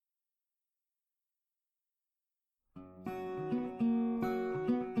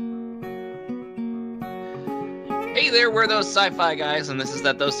Hey there, we're those sci-fi guys, and this is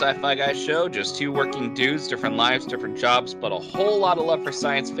that Those Sci-Fi Guys show. Just two working dudes, different lives, different jobs, but a whole lot of love for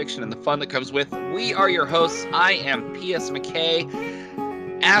science fiction and the fun that comes with. We are your hosts. I am P.S.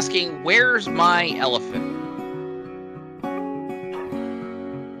 McKay, asking, where's my elephant?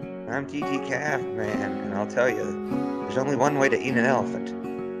 I'm TT Calf, man, and I'll tell you, there's only one way to eat an elephant.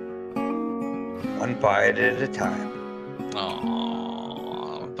 One bite at a time.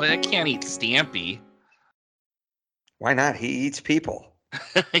 Aww, but I can't eat Stampy. Why not? He eats people.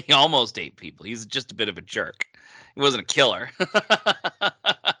 He almost ate people. He's just a bit of a jerk. He wasn't a killer.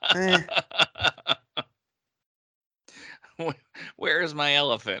 Where's my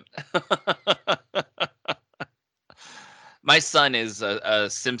elephant? My son is a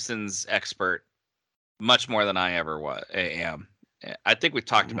Simpsons expert, much more than I ever am. I think we've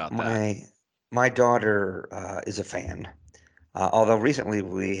talked about that. My daughter is a fan, although recently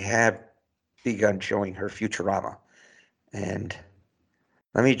we have begun showing her Futurama. And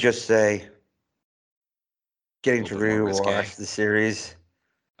let me just say, getting to rewatch the series.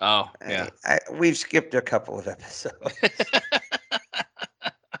 Oh, yeah. We've skipped a couple of episodes.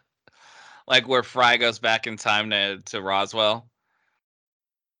 Like where Fry goes back in time to Roswell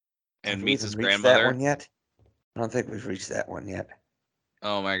and meets his grandmother. That one yet? I don't think we've reached that one yet.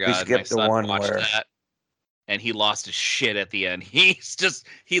 Oh my God! We skipped the one where that, and he lost his shit at the end. He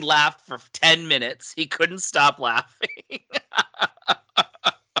laughed for 10 minutes. He couldn't stop laughing.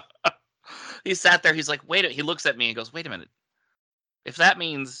 He sat there. He's like, wait. He looks at me and goes, wait a minute. If that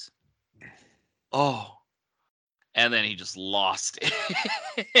means, oh, and then he just lost it.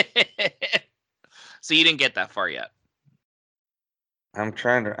 So you didn't get that far yet.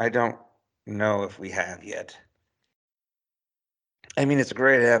 I don't know if we have yet. I mean, it's a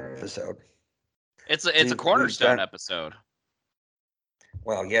great episode. It's a cornerstone episode.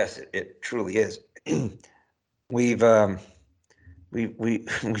 Well, yes, it truly is. We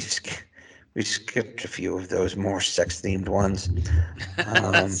skipped a few of those more sex themed ones.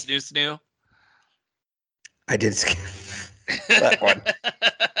 Snoo. I did skip that one.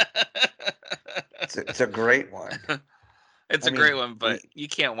 It's a great one. It's a great one, but you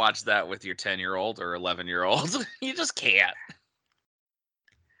can't watch that with your 10-year-old or 11-year-old. You just can't.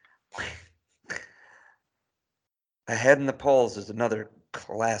 Ahead in the Polls is another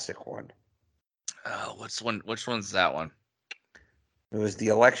classic one. Oh, which one's that one? It was the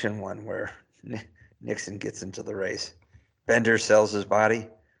election one where Nixon gets into the race. Bender sells his body,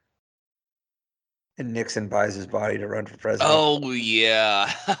 and Nixon buys his body to run for president. Oh,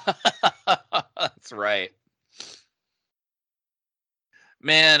 yeah. That's right.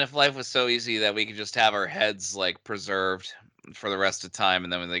 Man, if life was so easy that we could just have our heads like preserved for the rest of time,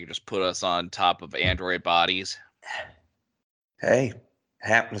 and then they could just put us on top of android bodies. Hey,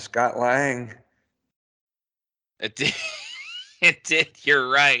 happened to Scott Lang. It did. It did. You're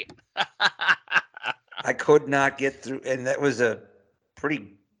right. I could not get through, and that was a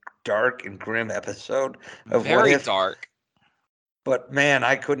pretty dark and grim episode of Very dark. But man,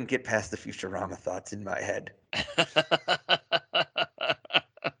 I couldn't get past the Futurama thoughts in my head.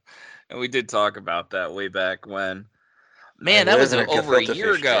 And we did talk about that way back when. Man, that was over a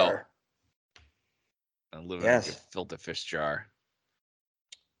year ago. I live in a gefilte fish jar.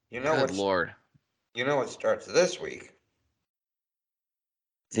 Good Lord. You know what starts this week?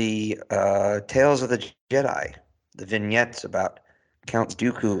 The Tales of the Jedi, the vignettes about Count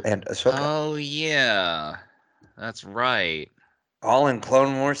Dooku and Ahsoka. Oh yeah, that's right. All in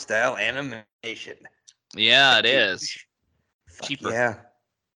Clone Wars style animation. Yeah, it is. Cheaper. Yeah.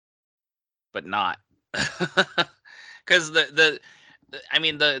 But not. Because the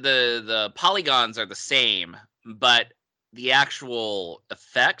polygons are the same, but the actual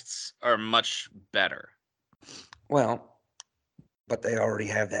effects are much better. Well, but they already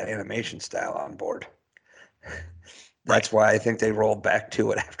have that animation style on board. That's why I think they rolled back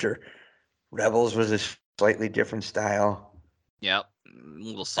to it after Rebels was a slightly different style. Yep, a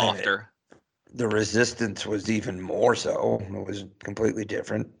little softer. The Resistance was even more so. It was completely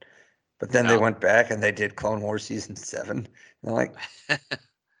different. But then they went back and they did Clone Wars Season 7. And they're like,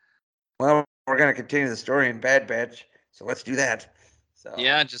 well, we're going to continue the story in Bad Batch, so let's do that. So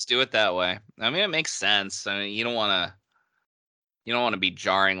yeah, just do it that way. I mean, it makes sense. I mean, you don't want to be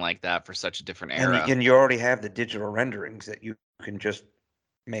jarring like that for such a different era. And you already have the digital renderings that you can just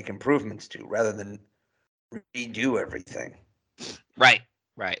make improvements to rather than redo everything. Right.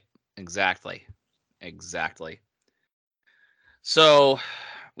 Exactly. So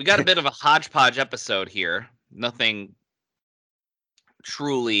we got a bit of a hodgepodge episode here. Nothing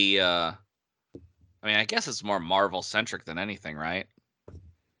truly, I mean, I guess it's more Marvel-centric than anything, right?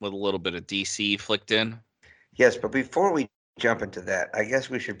 With a little bit of DC flicked in. Yes, but before we jump into that, I guess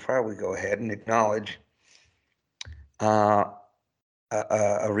we should probably go ahead and acknowledge uh,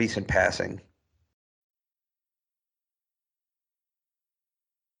 a recent passing.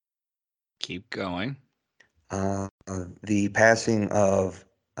 Keep going. The passing of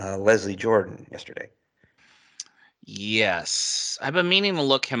Leslie Jordan yesterday. Yes. I've been meaning to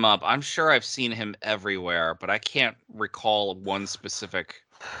look him up. I'm sure I've seen him everywhere, but I can't recall one specific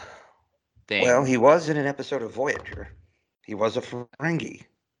thing. Well, he was in an episode of Voyager. He was a Ferengi.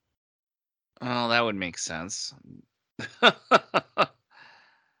 Oh, that would make sense.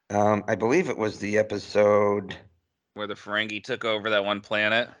 I believe it was the episode where the Ferengi took over that one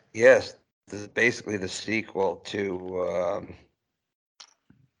planet. Yes, basically the sequel to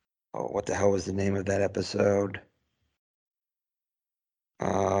what the hell was the name of that episode?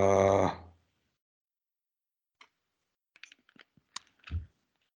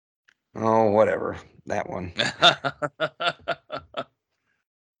 Whatever. That one.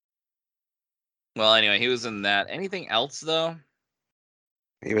 Well, anyway, he was in that. Anything else though?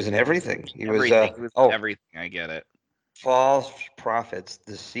 He was in everything. He everything. was everything. I get it. False Prophets,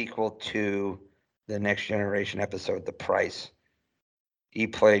 the sequel to the Next Generation episode, The Price. He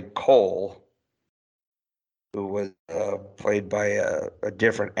played Cole, who was played by a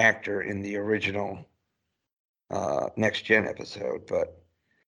different actor in the original Next Gen episode. But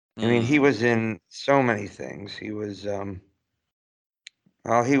I mean, he was in so many things. He was in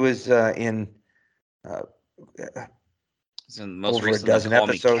most over a recently dozen Call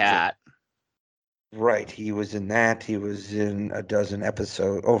Me episodes. Cat. Right, he was in that. He was in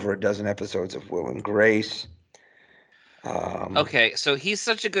over a dozen episodes of Will and Grace. Okay, so he's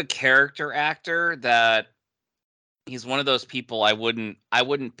such a good character actor that he's one of those people I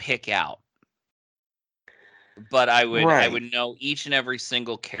wouldn't pick out. But I would know each and every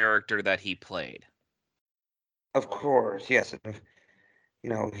single character that he played. Of course, yes. You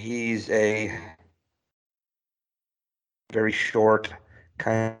know, he's a very short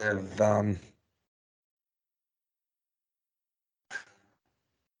kind of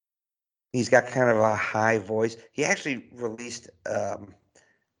he's got kind of a high voice. He actually released I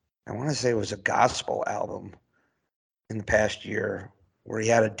want to say it was a gospel album in the past year where he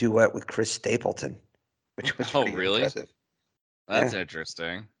had a duet with Chris Stapleton, which was pretty impressive. That's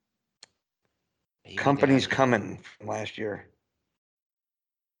interesting. Company's Coming from last year.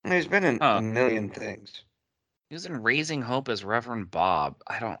 He's been in a million things. He was in Raising Hope as Reverend Bob.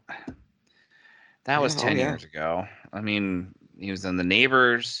 That was 10 years ago. I mean, he was in The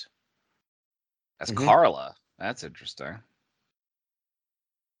Neighbors as Carla. That's interesting.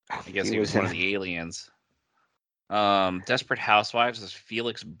 I guess he was one of the aliens. Desperate Housewives as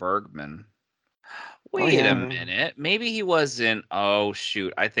Felix Bergman. Wait a minute. Maybe he was in. Oh,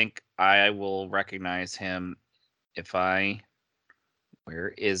 shoot. I think I will recognize him if I. Where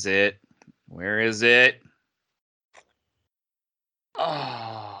is it? Where is it?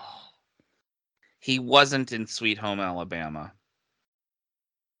 Oh. He wasn't in Sweet Home Alabama.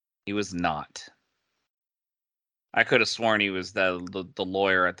 He was not. I could have sworn he was the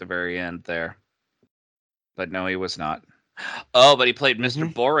lawyer at the very end there. But no, he was not. Oh, but he played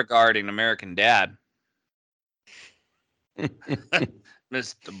Mr. Beauregard in American Dad.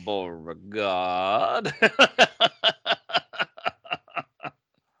 Mr. Beauregard.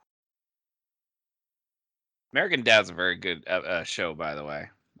 American Dad's a very good show, by the way.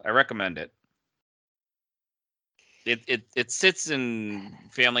 I recommend it. It sits in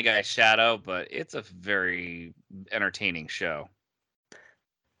Family Guy's shadow, but it's a very entertaining show.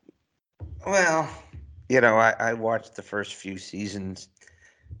 Well, you know, I watched the first few seasons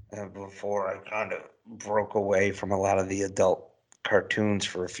before I kind of broke away from a lot of the adult cartoons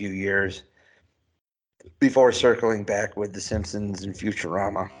for a few years before circling back with The Simpsons and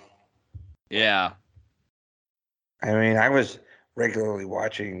Futurama. Yeah. I mean, I was regularly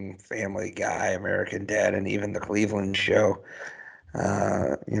watching Family Guy, American Dad, and even the Cleveland Show.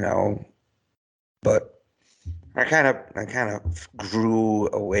 You know, but I kind of grew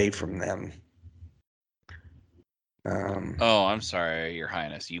away from them. I'm sorry, Your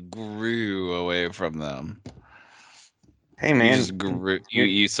Highness. You grew away from them. Hey, man. You just grew.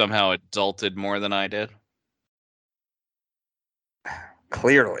 You somehow adulted more than I did.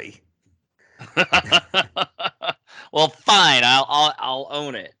 Clearly. Well, fine. I'll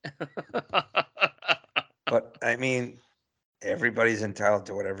own it. But I mean, everybody's entitled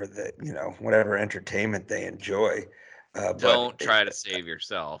to whatever entertainment they enjoy. Don't try to save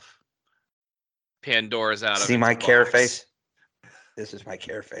yourself. Pandora's out of See my care face? This is my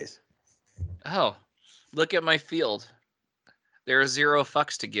care face. Oh, look at my field. There are 0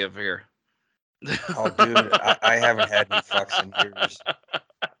 fucks to give here. Oh, dude, I haven't had any fucks in years.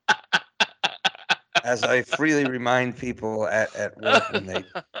 As I freely remind people at work when they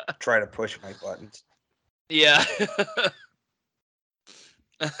try to push my buttons. Yeah.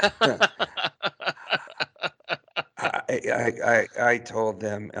 I told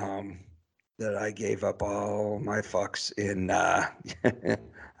them that I gave up all my fucks in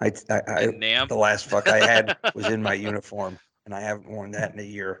In NAM? the last fuck I had was in my uniform, and I haven't worn that in a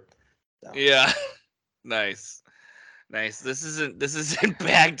year. So. Yeah. Nice. Nice. This isn't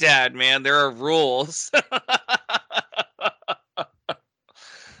Baghdad, man. There are rules.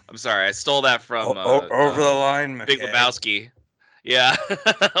 I'm sorry. I stole that from over the line, Big McKay. Lebowski. Yeah.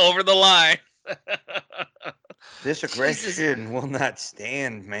 Over the line. This aggression will not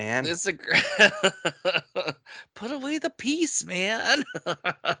stand, man. Put away the peace, man.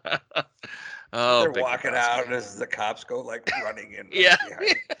 Oh, they're walking out as the cops go like running in. Yeah.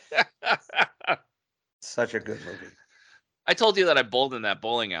 Such a good movie. I told you that I bowled in that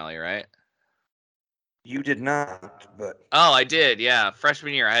bowling alley, right? You did not, but oh, I did. Yeah,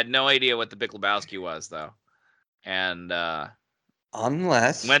 freshman year, I had no idea what the Big Lebowski was, though, and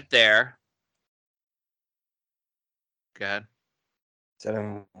unless went there. Go ahead.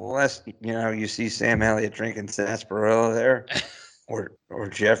 So unless you see Sam Elliott drinking sarsaparilla there, or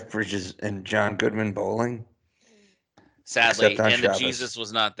Jeff Bridges and John Goodman bowling. Sadly, and the Jesus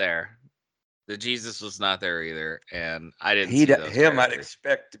was not there. The Jesus was not there either, and I didn't see those him I'd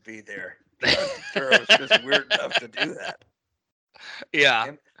expect to be there. was just weird enough to do that.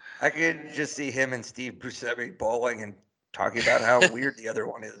 Yeah. I could just see him and Steve Buscemi bowling and talking about how weird the other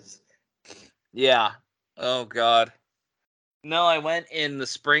one is. Yeah. Oh, God. No, I went in the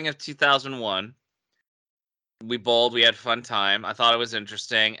spring of 2001. We bowled. We had a fun time. I thought it was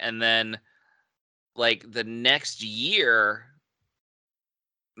interesting. And then, like, the next year,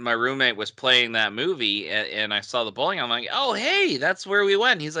 my roommate was playing that movie, and I saw the bowling. I'm like, oh, hey, that's where we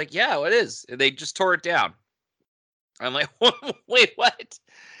went. He's like, yeah, it is. They just tore it down. I'm like, wait, what?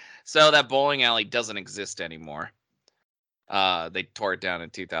 So that bowling alley doesn't exist anymore. They tore it down in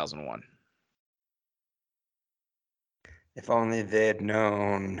 2001. If only they had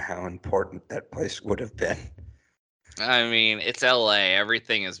known how important that place would have been. I mean, it's LA.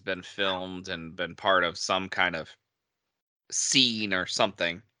 Everything has been filmed and been part of some kind of scene or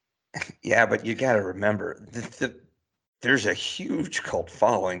something. Yeah, but you got to remember, there's a huge cult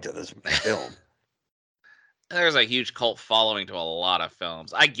following to this film. There's a huge cult following to a lot of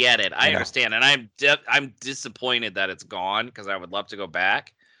films. I get it. I understand, and I'm disappointed that it's gone because I would love to go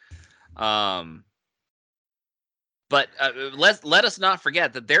back. But let us not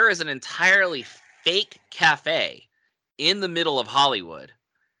forget that there is an entirely fake cafe in the middle of Hollywood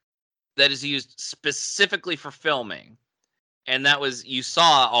that is used specifically for filming. And you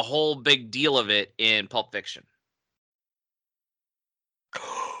saw a whole big deal of it in Pulp Fiction.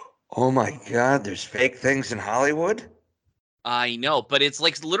 Oh my God, there's fake things in Hollywood? I know, but it's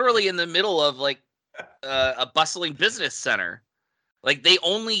like literally in the middle of like a bustling business center. Like they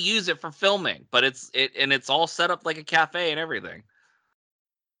only use it for filming, but it's all set up like a cafe and everything.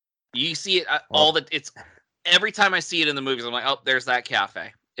 You see it it's every time I see it in the movies, I'm like, oh, there's that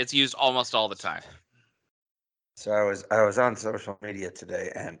cafe. It's used almost all the time. So I was on social media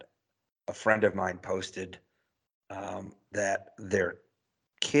today, and a friend of mine posted that their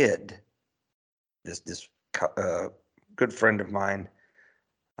kid, this good friend of mine,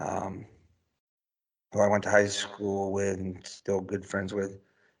 who I went to high school with and still good friends with,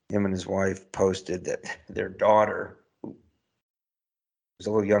 him and his wife posted that their daughter, who was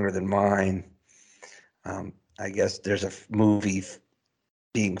a little younger than mine, I guess there's a movie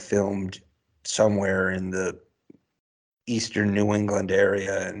being filmed somewhere in the eastern New England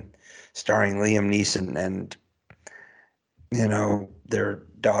area and starring Liam Neeson, and their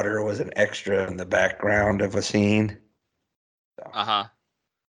daughter was an extra in the background of a scene. So.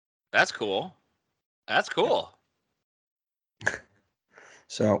 That's cool. That's cool.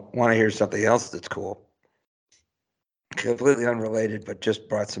 So, want to hear something else that's cool? Completely unrelated, but just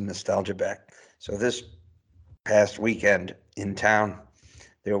brought some nostalgia back. So this past weekend in town,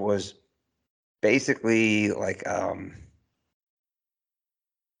 there was basically like a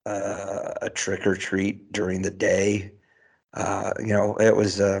trick or treat during the day. It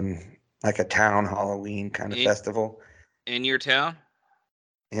was like a town Halloween kind of festival. In your town?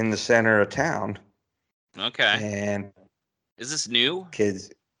 In the center of town. Okay. And is this new?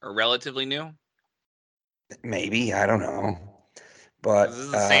 Kids. Or relatively new? Maybe, I don't know. But this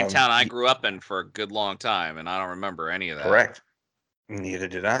is the same town I grew up in for a good long time, and I don't remember any of that. Correct. Neither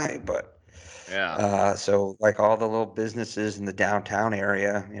did I, but yeah. So like all the little businesses in the downtown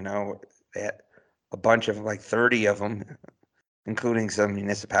area, they had a bunch of like 30 of them, including some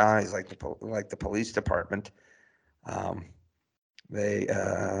municipalities like the police department.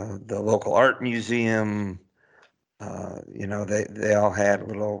 The local art museum, they all had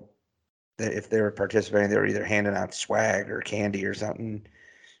little. If they were participating, they were either handing out swag or candy or something.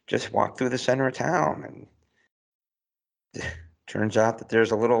 Just walk through the center of town, and turns out that there's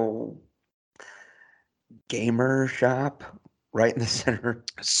a little gamer shop right in the center.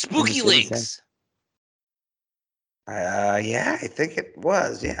 Spooky Links. Yeah, I think it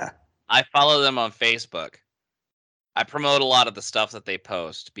was. Yeah, I follow them on Facebook. I promote a lot of the stuff that they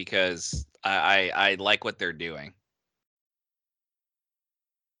post because I like what they're doing.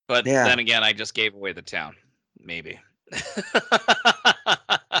 But then again, I just gave away the town. Maybe.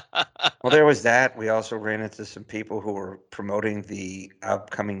 Well, there was that. We also ran into some people who were promoting the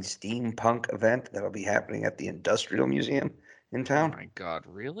upcoming steampunk event that'll be happening at the Industrial Museum in town. Oh my God,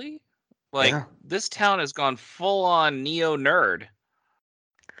 really? Like, this town has gone full on neo nerd.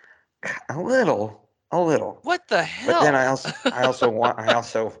 A little. What the hell? But then I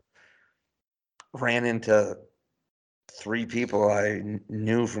also ran into 3 people I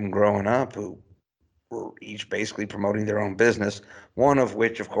knew from growing up who were each basically promoting their own business. One of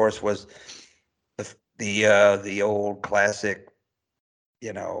which, of course, was the old classic,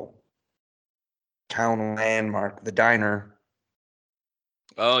 town landmark, the diner.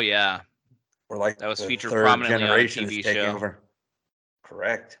 Oh yeah, where like that was the featured third prominently on a generation is TV taking show. over.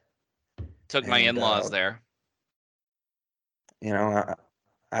 Correct. Took my in-laws there.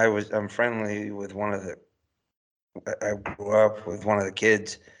 I'm friendly with I grew up with one of the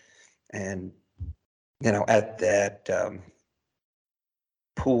kids, and at that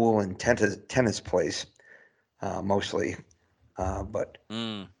pool and tennis place, mostly. But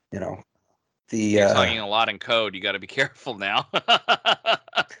you're talking a lot in code. You got to be careful now.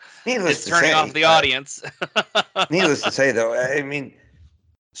 Needless to turning say, off the audience. Needless to say, though, I mean,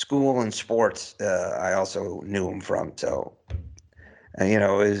 school and sports, I also knew him from. So,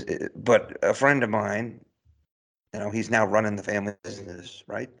 but a friend of mine, he's now running the family business,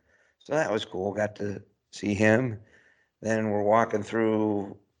 right? So that was cool. Got to see him. Then we're walking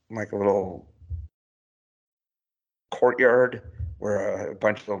through like a little courtyard where a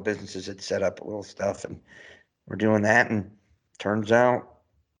bunch of little businesses had set up a little stuff, and we're doing that. And turns out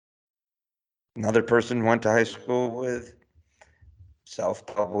another person went to high school with,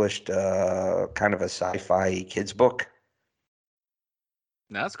 self-published, kind of a sci-fi kids book.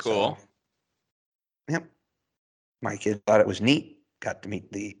 That's cool. So, yep. My kid thought it was neat. Got to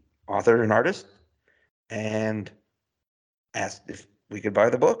meet the author and artist, and asked if we could buy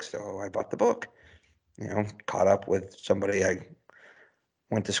the book. So I bought the book. Caught up with somebody I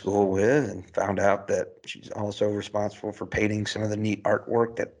went to school with, and found out that she's also responsible for painting some of the neat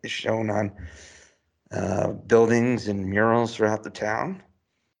artwork that is shown on buildings and murals throughout the town.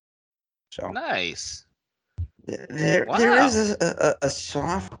 So nice. There is a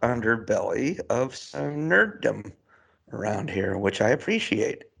soft underbelly of some nerddom around here, which I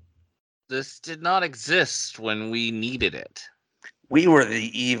appreciate. This did not exist when we needed it. We were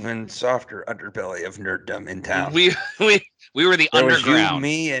the even softer underbelly of nerddom in town. We were the there underground. Was you,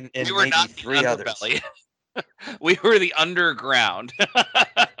 me, and we were maybe not 3 others. We were the underground.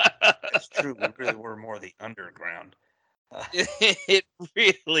 That's true. We really were more the underground. It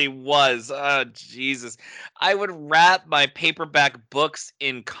really was. Oh, Jesus. I would wrap my paperback books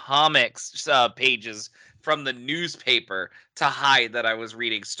in comics pages from the newspaper to hide that I was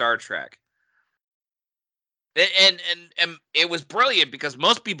reading Star Trek. And it was brilliant because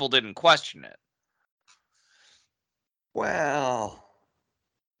most people didn't question it. Well,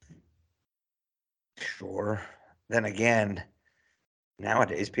 sure. Then again,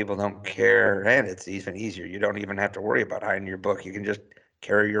 nowadays people don't care, and it's even easier. You don't even have to worry about hiding your book. You can just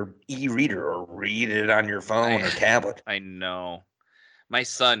carry your e-reader or read it on your phone or tablet. I know. My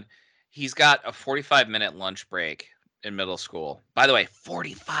son, he's got a 45-minute lunch break in middle school. By the way,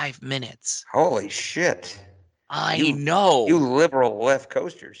 45 minutes. Holy shit. I know. You liberal left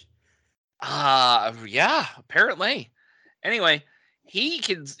coasters. Yeah, apparently. Anyway, he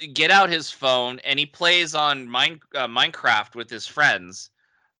can get out his phone and he plays on Minecraft with his friends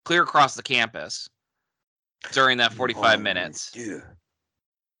clear across the campus during that 45 minutes. Dude.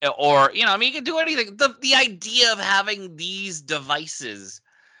 Or, you can do anything. The idea of having these devices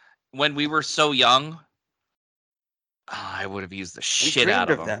when we were so young, I would have used the shit out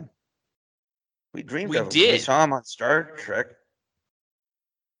of them. We dreamed of them. We saw them on Star Trek.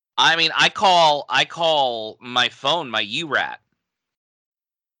 I mean, I call my phone my URAT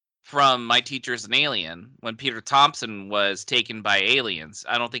from My Teacher's an Alien when Peter Thompson was taken by aliens.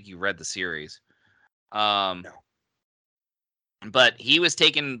 I don't think you read the series. No. But he was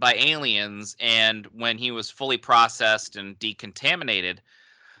taken by aliens, and when he was fully processed and decontaminated,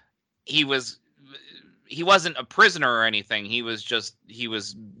 he wasn't a prisoner or anything. He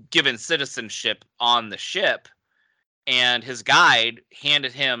was given citizenship on the ship, and his guide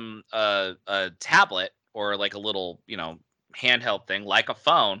handed him a tablet, or like a little, handheld thing, like a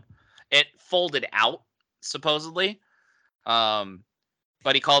phone. It folded out, supposedly.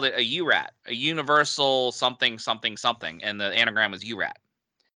 But he called it a URAT, a universal something something something, and the anagram was URAT.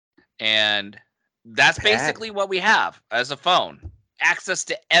 And that's basically what we have as a phone. Access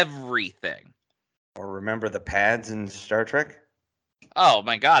to everything. Or remember the pads in Star Trek? Oh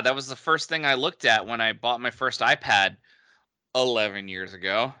my God, that was the first thing I looked at when I bought my first iPad 11 years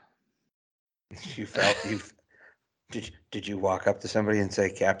ago. You felt did you walk up to somebody and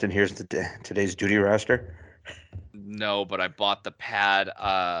say, "Captain, here's today's duty roster"? No, but I bought the pad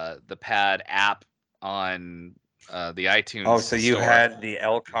app on the iTunes. Oh, so you store. had the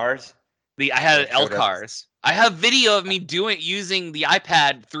LCARS? I had LCARS. I have video of me using the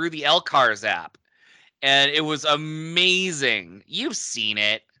iPad through the LCARS app, and it was amazing. You've seen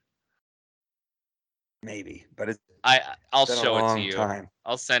it. Maybe, but I'll show it to you. Time.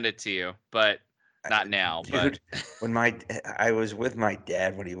 I'll send it to you, but not now. Dude, when I was with my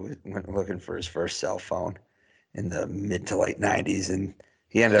dad when he went looking for his first cell phone in the mid to late 90s, and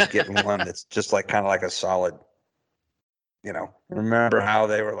he ended up getting one that's just like kind of like a solid, remember how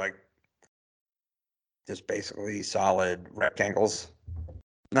they were like just basically solid rectangles?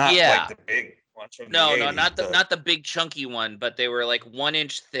 Not like the big ones from the 80s, not the big chunky one, but they were like 1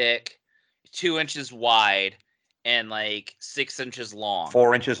 inch thick, 2 inches wide, and like 6 inches long.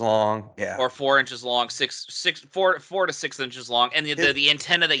 4 inches long, yeah. Or 4 inches long, 4 to 6 inches long, and the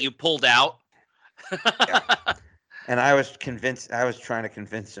antenna that you pulled out. Yeah. And I was trying to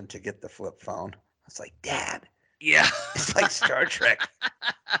convince him to get the flip phone. I was like, "Dad, yeah, it's like Star Trek."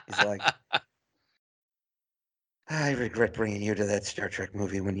 He's like, "I regret bringing you to that Star Trek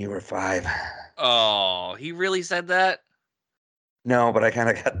movie when you were 5. Oh, he really said that? No, but I kind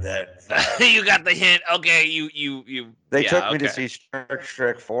of got that. You got the hint. Okay, you. They took me to see Star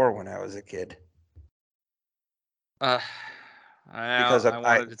Trek 4 when I was a kid. Because I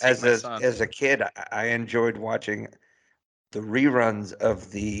wanted to take my son. As a kid, I enjoyed watching the reruns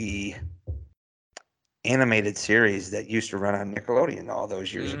of the animated series that used to run on Nickelodeon all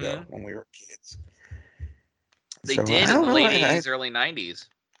those years ago when we were kids. They did in the late 80s, early 90s.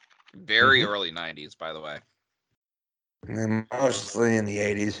 Very early 90s, by the way. And mostly in the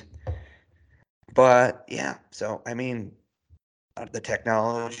 80s. But yeah, so I mean, the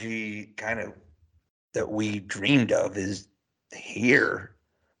technology kind of that we dreamed of is here.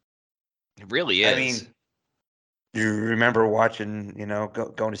 It really is. I mean, do you remember watching,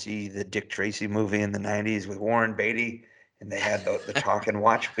 going to see the Dick Tracy movie in the 90s with Warren Beatty, and they had the talking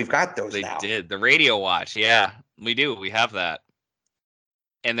watch? We've got those now. They did. The radio watch. Yeah, we do. We have that.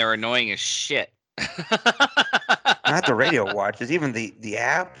 And they're annoying as shit. Not the radio watches, even the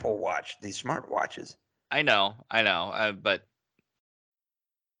Apple Watch, the smart watches. I know. But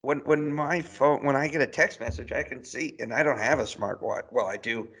when I get a text message, I can see, and I don't have a smart watch. Well, I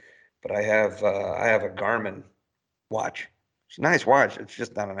do, but I have a Garmin watch. It's a nice watch. It's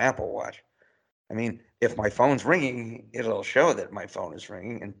just not an Apple Watch. I mean, if my phone's ringing, it'll show that my phone is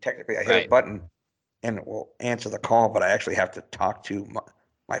ringing, and technically I hit a button and it will answer the call, but I actually have to talk to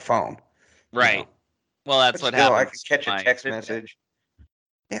my phone. Right. Well, that's what happens. I can catch a text message.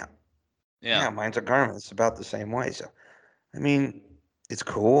 Yeah. Yeah, mine's a Garmin. It's about the same way. So, I mean, it's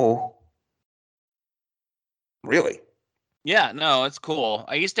cool. Really. Yeah, no, it's cool.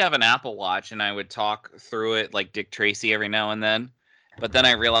 I used to have an Apple Watch, and I would talk through it like Dick Tracy every now and then. But then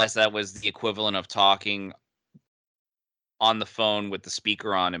I realized that was the equivalent of talking on the phone with the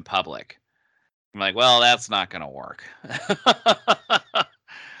speaker on in public. I'm like, well, that's not going to work.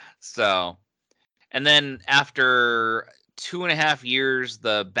 So, and then after 2.5 years,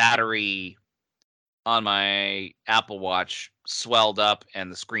 the battery on my Apple Watch swelled up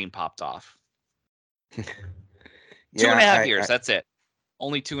and the screen popped off. 2.5 years. That's it.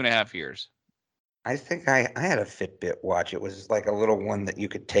 Only 2.5 years. I think I had a Fitbit watch. It was like a little one that you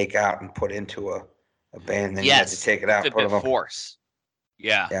could take out and put into a band. Then you had to take it out. Fitbit put them Force.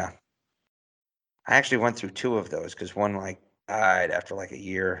 Yeah. Yeah. I actually went through 2 of those because one died after a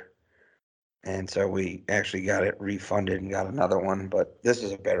year. And so we actually got it refunded and got another one. But this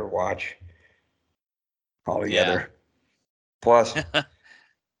is a better watch altogether. Yeah. Plus,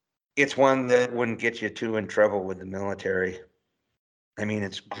 it's one that wouldn't get you too in trouble with the military. I mean,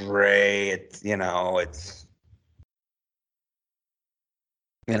 it's gray. It's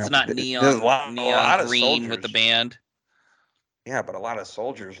It's not there's a neon lot of green with the soldiers. band. Yeah, but a lot of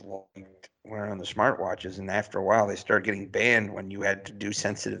soldiers liked wearing the smartwatches, and after a while, they started getting banned when you had to do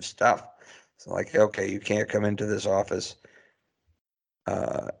sensitive stuff. So, like, okay, you can't come into this office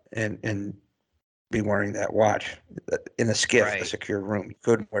and be wearing that watch in a SCIF, a Right. secure room. You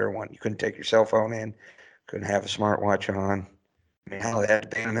couldn't wear one. You couldn't take your cell phone in. Couldn't have a smartwatch on. I mean, hell, they had to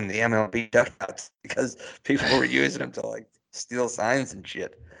ban them in the MLB dugouts because people were using them to like steal signs and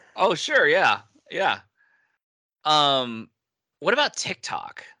shit. Oh, sure, yeah. Yeah. What about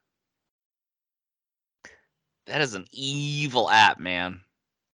TikTok? That is an evil app, man.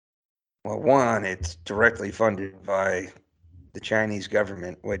 Well, one, it's directly funded by the Chinese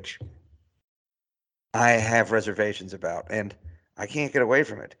government, which I have reservations about, and I can't get away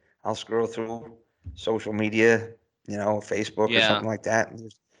from it. I'll scroll through social media, Facebook or Yeah. something like that,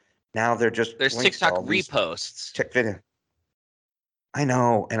 and now they're just There's links to TikTok all these reposts. tech video. I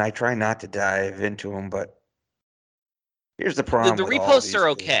know, and I try not to dive into them, but here's the The problem with all of reposts these are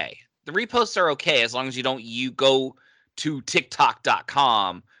things. okay. The reposts are okay as long as you go to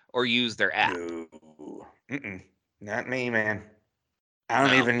TikTok.com or use their app. No, not me, man. I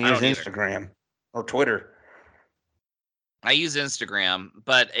don't No, even I use don't either. Instagram or Twitter. I use Instagram,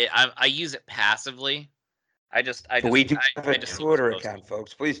 but I use it passively. I just We do have a see what's Twitter posted. account,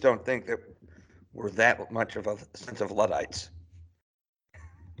 folks. Please don't think that we're that much of a sense of Luddites.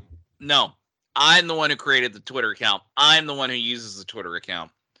 No, I'm the one who created the Twitter account. I'm the one who uses the Twitter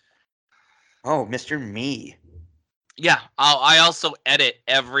account. Oh, Mr. Me. Yeah, I also edit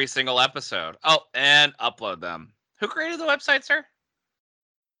every single episode. Oh, and upload them. Who created the website, sir?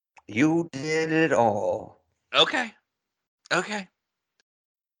 You did it all. Okay. Okay.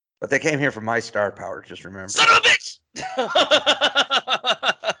 But they came here for my star power, just remember. Son of a bitch!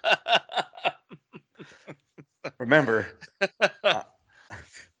 Remember,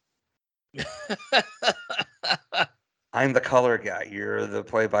 I'm the color guy. You're the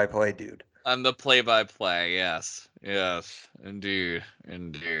play-by-play dude. I'm the play-by-play. Yes. Yes. Indeed.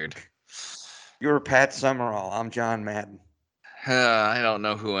 Indeed. You're Pat Summerall. I'm John Madden. I don't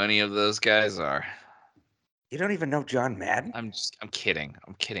know who any of those guys are. You don't even know John Madden? I'm kidding.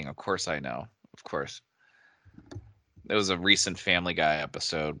 I'm kidding. Of course I know. Of course. There was a recent Family Guy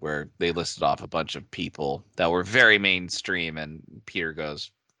episode where they listed off a bunch of people that were very mainstream, and Peter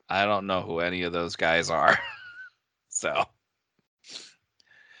goes, I don't know who any of those guys are. So,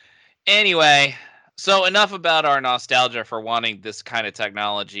 anyway, so enough about our nostalgia for wanting this kind of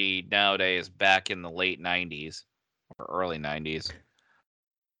technology nowadays back in the late 90s or early 90s.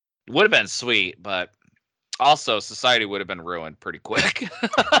 Would have been sweet, but also society would have been ruined pretty quick.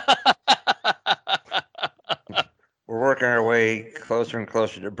 We're working our way closer and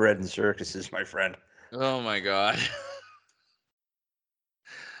closer to bread and circuses, my friend. Oh my god.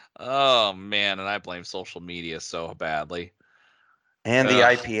 Oh man, and I blame social media so badly. And the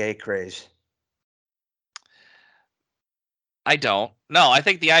IPA craze. I don't. No, I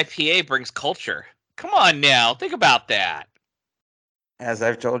think the IPA brings culture. Come on now, think about that. As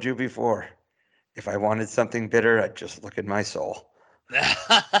I've told you before, if I wanted something bitter, I'd just look at my soul.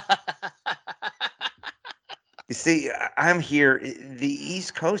 You see, I'm here. The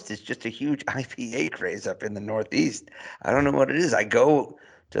East Coast is just a huge IPA craze up in the Northeast. I don't know what it is. I go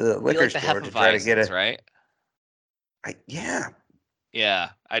to the liquor store to try to get a. right? Yeah. Yeah,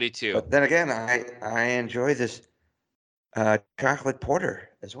 I do too. But then again, I enjoy this chocolate porter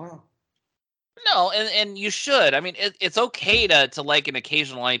as well. No, and you should. I mean, it's okay to like an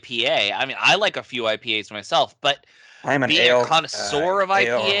occasional IPA. I mean, I like a few IPAs myself, but I'm an being a connoisseur of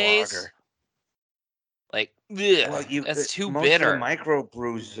IPAs, like, ugh, that's too most bitter. Of the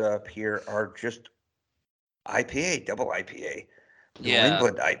microbrews up here are just IPA, double IPA, New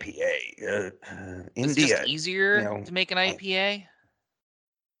England IPA, It's India. just easier to make an IPA.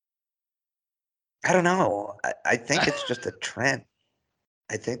 I don't know. I think it's just a trend.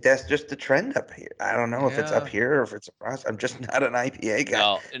 I think that's just the trend up here. I don't know if it's up here or if it's across. I'm just not an IPA guy.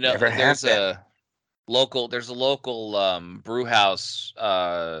 No. Never There's have a local brew house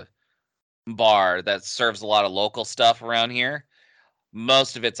bar that serves a lot of local stuff around here.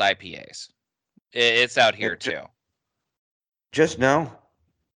 Most of it's IPAs. It's out here too. Just know,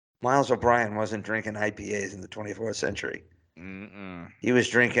 Miles O'Brien wasn't drinking IPAs in the 24th century. He was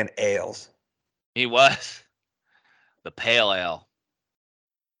drinking ales. He was. The pale ale.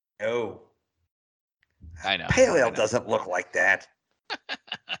 No. I know. Pale ale doesn't look like that.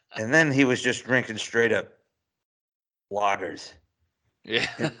 And then he was just drinking straight up lagers. Yeah.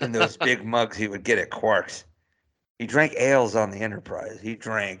 in those big mugs he would get at Quarks. He drank ales on the Enterprise. He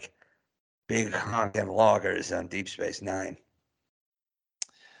drank big honking lagers on Deep Space Nine.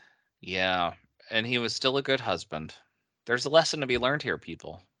 Yeah, and he was still a good husband. There's a lesson to be learned here,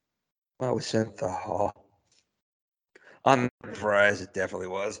 people. Well, we sent the hall. On the prize, it definitely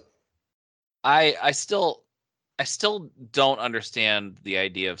was. I still don't understand the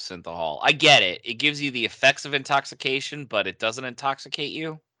idea of synthahol. I get it. It gives you the effects of intoxication, but it doesn't intoxicate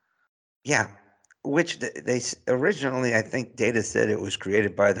you. Yeah, which they originally, I think Data said it was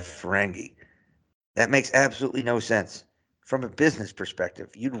created by the Ferengi. That makes absolutely no sense from a business perspective.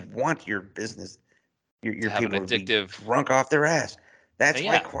 You'd want your business, To your have an people to be addictive. drunk off their ass. That's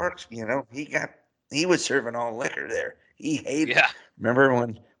why Yeah. Quark's, he was serving all liquor there. He hated. Yeah. Remember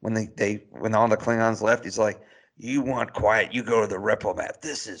when when all the Klingons left, he's like, "You want quiet? You go to the Repomat.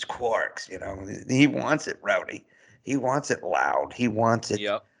 This is Quark's." He wants it rowdy. He wants it loud. He wants it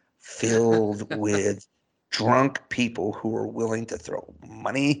Yep. filled with drunk people who are willing to throw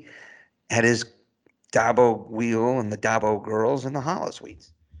money at his Dabo wheel and the Dabo girls and the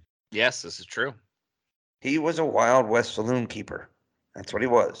holosuites. Yes, this is true. He was a Wild West saloon keeper. That's what he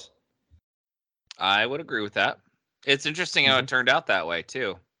was. I would agree with that. It's interesting how Mhm. it turned out that way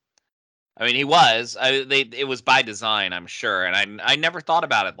too. I mean, he was. It was by design, I'm sure, and I never thought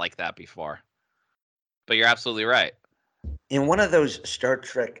about it like that before. But you're absolutely right. In one of those Star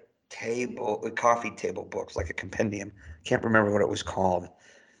Trek coffee table books, like a compendium, can't remember what it was called,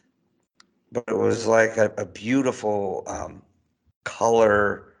 but it was like a beautiful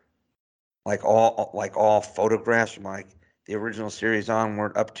color, like all photographs from like the original series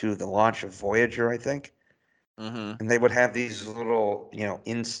onward up to the launch of Voyager, I think. Mm-hmm. And they would have these little,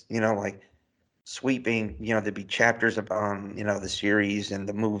 like sweeping, there'd be chapters about, the series and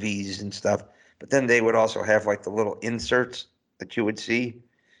the movies and stuff. But then they would also have like the little inserts that you would see.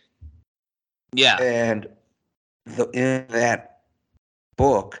 Yeah. And in that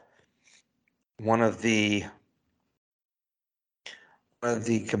book, one of the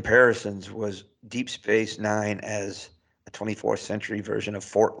comparisons was Deep Space Nine as a 24th century version of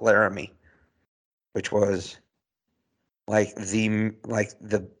Fort Laramie, which was like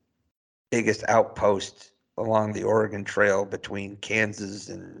the biggest outpost along the Oregon Trail between Kansas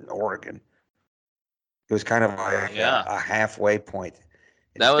and Oregon. It was kind of like Yeah. a halfway point.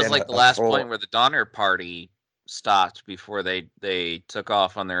 It That had was been like the a last point full, where the Donner Party stopped before they took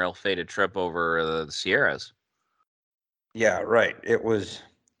off on their ill-fated trip over the Sierras. yeah, right. It was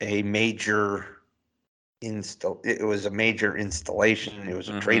a major It was a major installation. It was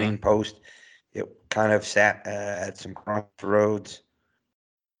a Mm-hmm. trading post. It kind of sat at some crossroads.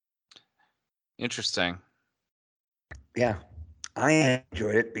 Interesting. Yeah, I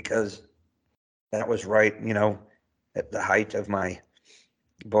enjoyed it because that was right, at the height of my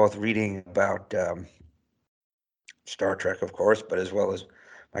both reading about Star Trek, of course, but as well as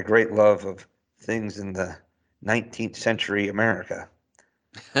my great love of things in the 19th century America,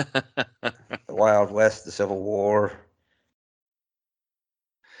 the Wild West, the Civil War.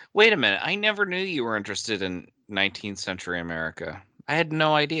 Wait a minute. I never knew you were interested in 19th century America. I had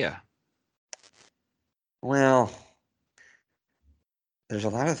no idea. Well, there's a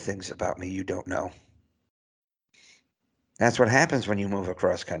lot of things about me you don't know. That's what happens when you move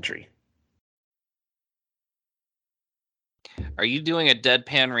across country. Are you doing a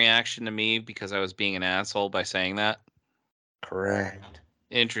deadpan reaction to me because I was being an asshole by saying that? Correct.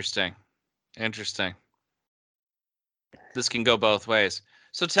 Interesting. Interesting. This can go both ways.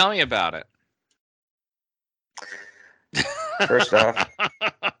 So tell me about it. First off,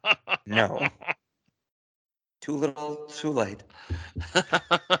 no. Too little, too late.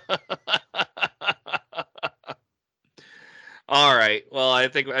 All right. Well, I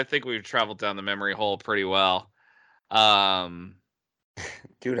think we've traveled down the memory hole pretty well. Um,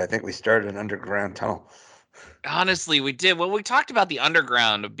 Dude, I think we started an underground tunnel. Honestly, we did. Well, we talked about the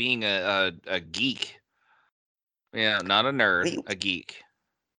underground of being a geek. Yeah, not a nerd, Wait, a geek.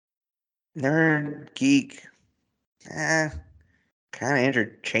 nerd, geek, kind of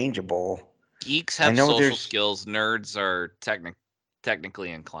interchangeable. Geeks I have know social there's, skills. Nerds are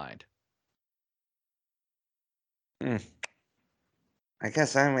technically inclined. I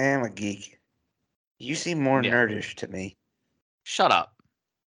guess I am a geek. You seem more Yeah. nerdish to me. Shut up.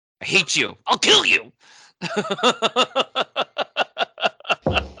 I hate you. I'll kill you.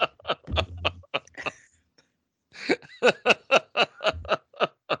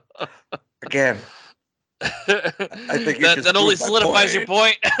 Again, I think you that just only proved my solidifies your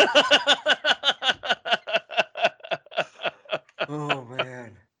point. point. Oh,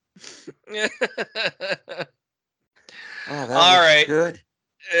 man. Oh, that All was right. good.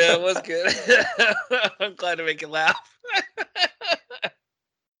 Yeah, it was good. I'm glad to make you laugh.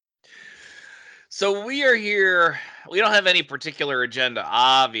 So we are here. We don't have any particular agenda,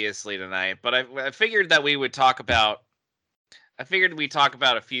 obviously, tonight, but I figured that we would talk about. I figured we'd talk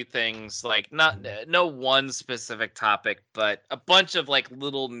about a few things, like no one specific topic, but a bunch of like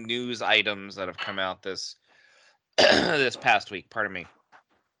little news items that have come out this this past week. Pardon me.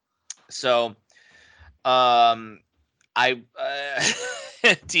 So, I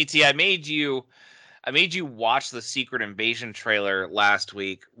TT, I made you watch the Secret Invasion trailer last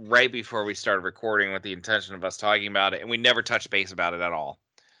week, right before we started recording, with the intention of us talking about it, and we never touched base about it at all.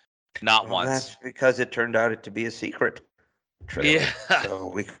 Not Well, once. that's because it turned out it to be a secret trailer, Yeah. so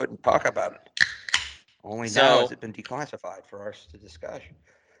we couldn't talk about it. Only now has So it been declassified for us to discuss.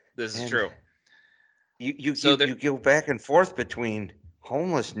 this is And true. you go back and forth between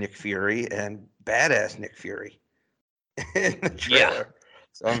homeless Nick Fury and badass Nick Fury in the trailer. Yeah.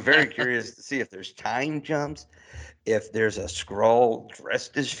 So I'm very curious to see if there's time jumps, if there's a Skrull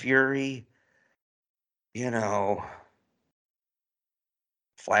dressed as Fury,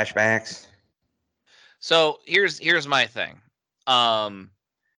 flashbacks. So here's my thing.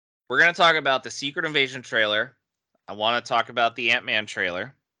 We're gonna talk about the Secret Invasion trailer. I want to talk about the Ant-Man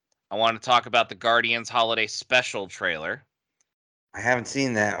trailer. I want to talk about the Guardians Holiday Special trailer. I haven't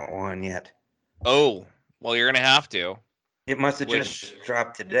seen that one yet. Oh, well, you're gonna have to. It must have just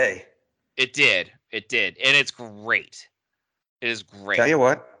dropped today. It did, and it's great. It is great. Tell you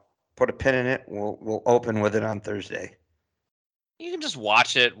what, put a pin in it. We'll open with it on Thursday. You can just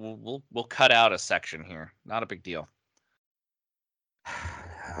watch it. We'll cut out a section here. Not a big deal.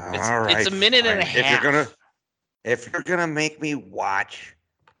 All right, it's a minute and a half. If you're gonna make me watch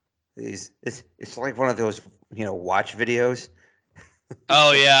these, it's like one of those watch videos.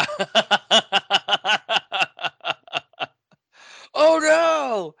 Oh yeah. Oh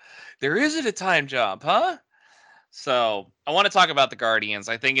no, there isn't a time jump, huh? So I want to talk about the Guardians.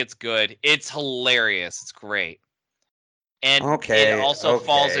 I think it's good. It's hilarious. It's great. And it also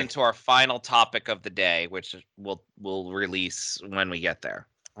falls into our final topic of the day, which we'll release when we get there.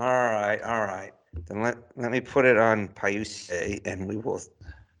 All right. Then let me put it on Pause, and we will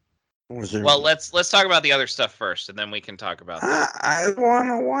resume. Well, let's talk about the other stuff first, and then we can talk about that. I want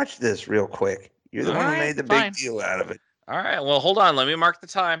to watch this real quick. You're the one who made the big deal out of it. All right. Well, hold on. Let me mark the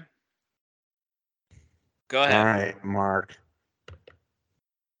time. Go ahead. All right, Mark.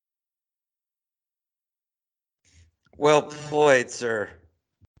 Well played, sir.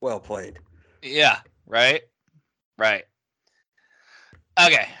 Well played. Yeah, right? Right.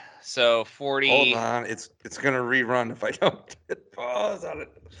 Okay, so 40. Hold on, it's going to rerun if I don't hit pause on it.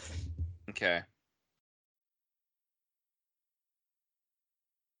 Okay.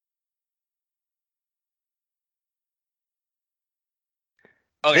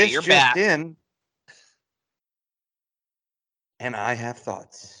 Okay, this you're just back. In, and I have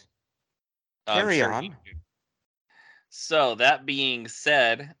thoughts. Carry on. So that being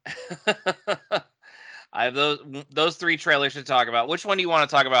said, I have those three trailers to talk about. Which one do you want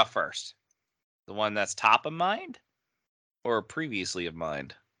to talk about first? The one that's top of mind, or previously of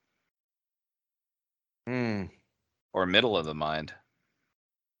mind? Or middle of the mind?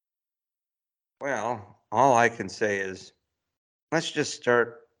 Well, all I can say is, let's just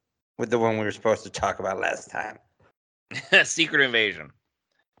start with the one we were supposed to talk about last time. Secret Invasion.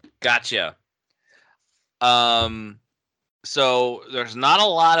 Gotcha. So there's not a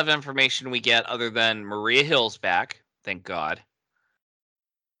lot of information we get other than Maria Hill's back. Thank God.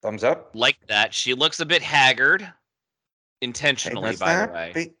 Thumbs up. Like that. She looks a bit haggard. Intentionally, by the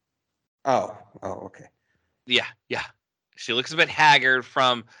way. Oh, okay. Yeah. She looks a bit haggard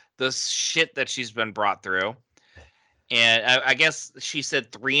from the shit that she's been brought through. And I guess she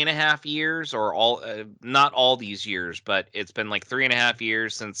said 3.5 years, or not all these years, but it's been like 3.5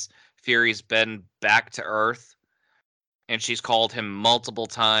 years since Fury's been back to Earth. And she's called him multiple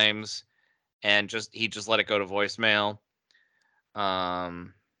times, and he just let it go to voicemail.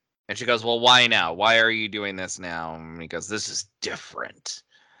 And she goes, "Well, why now? Why are you doing this now?" And he goes, "This is different."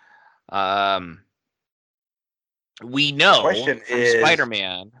 We know from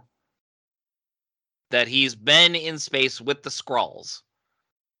Spider-Man that he's been in space with the Skrulls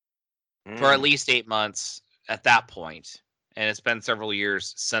for at least 8 months at that point, and it's been several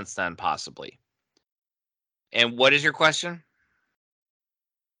years since then, possibly. And what is your question?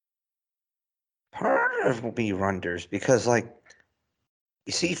 Part of me wonders because, you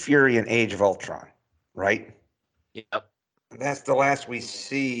see Fury in Age of Ultron, right? Yep. That's the last we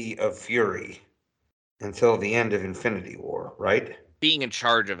see of Fury until the end of Infinity War, right? Being in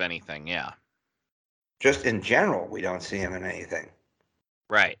charge of anything, yeah. Just in general, we don't see him in anything.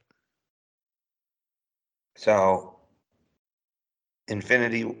 Right. So,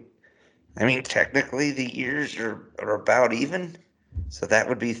 Infinity I mean, technically the years are about even. So that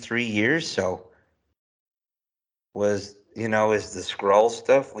would be 3 years. So is the scroll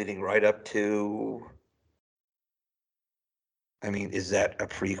stuff leading right up to, I mean, is that a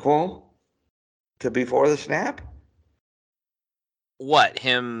prequel to Before the Snap? What,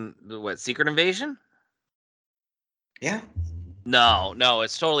 Secret Invasion? Yeah. No,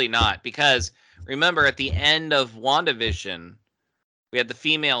 it's totally not. Because remember, at the end of WandaVision, we had the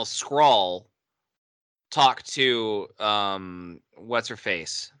female Skrull talk to what's her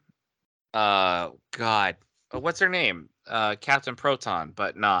face? God, what's her name? Captain Proton,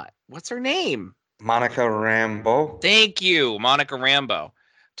 but not. What's her name? Monica Rambeau. Thank you, Monica Rambeau.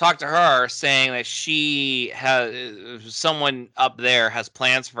 Talked to her saying that she has someone up there has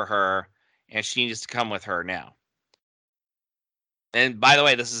plans for her, and she needs to come with her now. And by the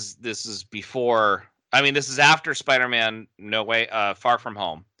way, this is before. I mean, this is after Spider-Man Far From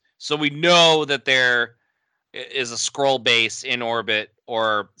Home. So we know that there is a Skrull base in orbit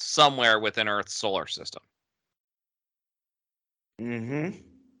or somewhere within Earth's solar system. Mm-hmm.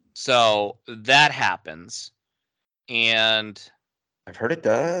 So that happens, and I've heard it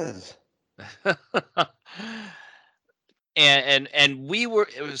does. and we were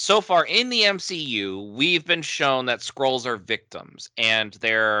so far in the MCU, we've been shown that Skrulls are victims, and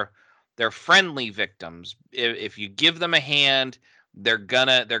they're friendly victims. If you give them a hand, they're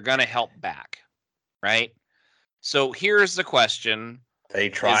gonna help back, right? So here's the question: They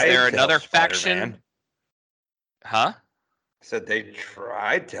is tried there to help another Spider-Man. faction? Huh? Said they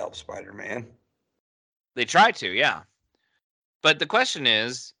tried to help Spider-Man. They tried to, yeah. But the question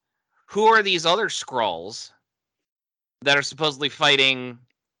is, who are these other Skrulls that are supposedly fighting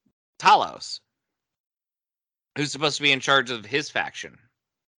Talos? Who's supposed to be in charge of his faction?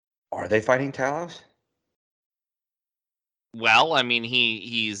 Are they fighting Talos? Well, I mean,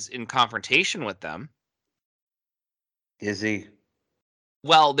 he's in confrontation with them. Is he?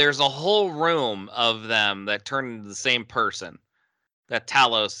 Well, there's a whole room of them that turn into the same person that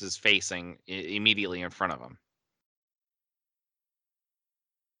Talos is facing immediately in front of him.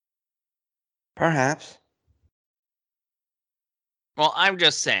 Perhaps. Well, I'm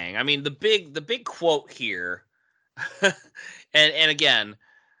just saying. I mean, the big quote here, and again,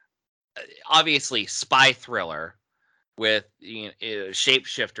 obviously, spy thriller with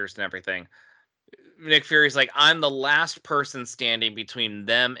shapeshifters and everything. Nick Fury's like, I'm the last person standing between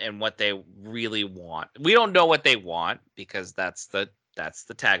them and what they really want. We don't know what they want because that's the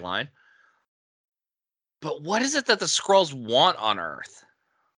tagline. But what is it that the Skrulls want on Earth?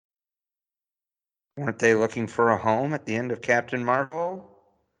 Weren't they looking for a home at the end of Captain Marvel?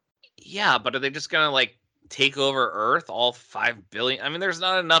 Yeah, but are they just gonna like take over Earth? All 5 billion? I mean, there's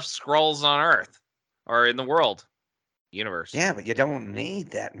not enough Skrulls on Earth or in the world universe. Yeah, but you don't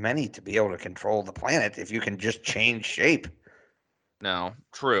need that many to be able to control the planet if you can just change shape. No,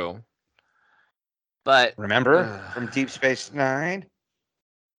 true. But Remember from Deep Space Nine?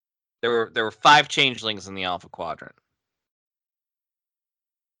 there were 5 changelings in the Alpha Quadrant.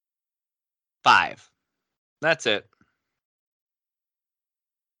 5. That's it.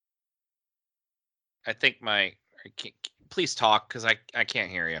 I think please talk because I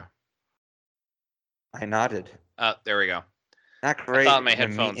can't hear you. I nodded. There we go. Not great I thought my in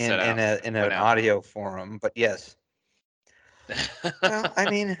headphones set out. in an audio forum, but yes. Well, I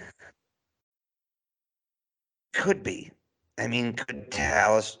mean, could be. I mean, could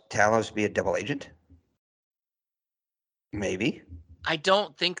Talos be a double agent? Maybe. I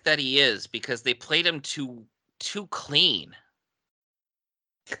don't think that he is because they played him too clean.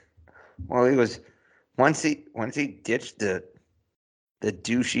 Well, he was once he ditched the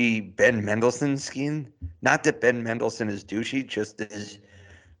douchey Ben Mendelsohn skin. Not that Ben Mendelsohn is douchey, just as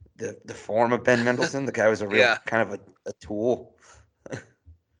the form of Ben Mendelsohn. The guy was a real kind of a tool.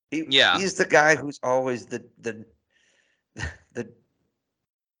 He's the guy who's always the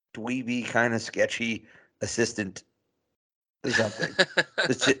dweeby kind of sketchy assistant or something.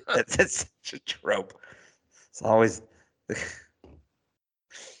 That's such a trope. It's always.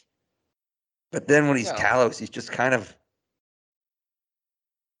 But then when he's Talos, he's just kind of.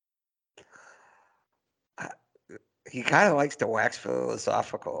 He kind of likes to wax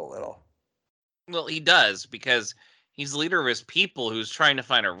philosophical a little. Well, he does because he's the leader of his people who's trying to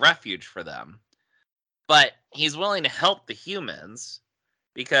find a refuge for them. But he's willing to help the humans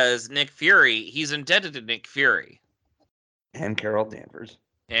because Nick Fury, he's indebted to Nick Fury. And Carol Danvers.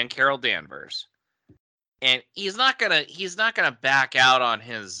 And he's not gonna back out on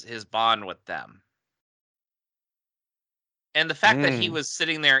his bond with them. And the fact that he was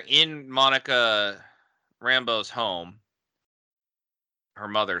sitting there in Monica Rambeau's home, her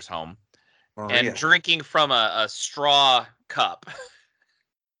mother's home, and drinking from a straw cup,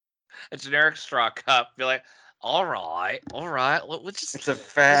 a generic straw cup. Be like, all right. It's a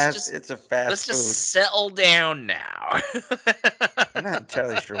fast let's food. just settle down now. I'm not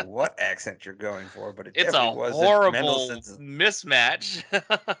entirely sure what accent you're going for, but it it's definitely a wasn't horrible Mendelssohn's. mismatch.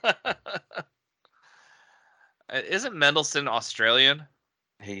 Isn't Mendelssohn Australian?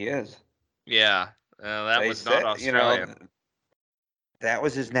 He is. Yeah, that They was not said, Australian. that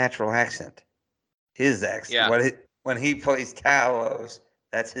was his natural accent. His accent. Yeah. When he plays Talos,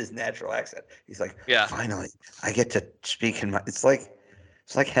 that's his natural accent. He's like, Yeah. finally, I get to speak in my. It's like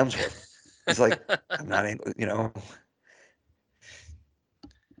Hemsworth. He's like, I'm not English, Well,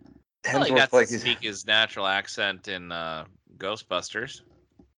 he Hemsworth got to like speak his natural accent in Ghostbusters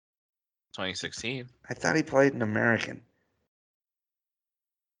 2016. I thought he played an American.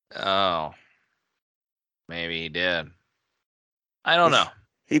 Oh, maybe he did. I don't know.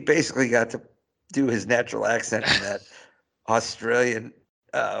 He basically got to do his natural accent in that Australian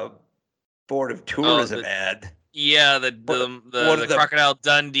Board of Tourism ad. Yeah, the What the Crocodile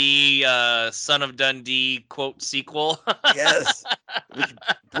Dundee, Son of Dundee quote sequel. Yes, it was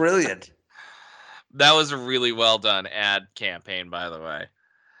brilliant. That was a really well done ad campaign, by the way.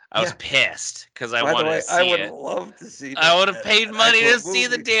 I was pissed because I wanted to see it. I would love to see. I would have paid money to see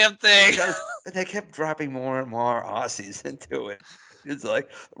the damn thing. Because they kept dropping more and more Aussies into it. It's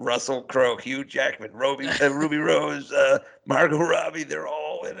like Russell Crowe, Hugh Jackman, Ruby Rose, Margot Robbie. They're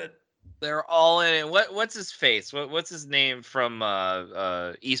all in it. They're all in it. What's his face? What's his name from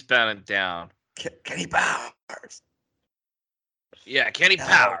Eastbound and Down? Kenny Powers. Yeah, Kenny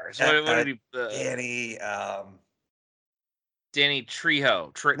Powers. What did he? Danny. Danny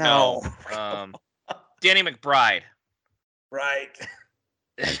Trejo. No. Danny McBride. Right.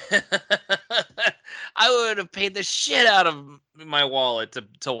 I would have paid the shit out of my wallet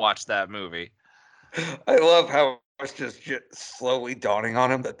to watch that movie. I love how it's just slowly dawning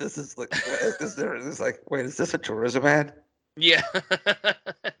on him that this is like, wait, is this a tourism ad? Yeah.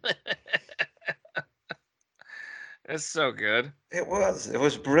 It's so good. It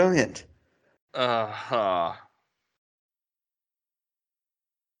was brilliant. What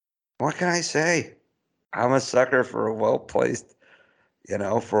can I say? I'm a sucker for a well-placed,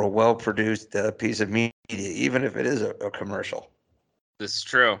 for a well-produced piece of media, even if it is a commercial. This is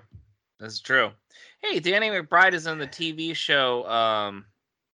true. Hey, Danny McBride is on the TV show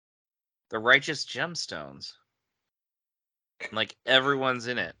The Righteous Gemstones. Like, everyone's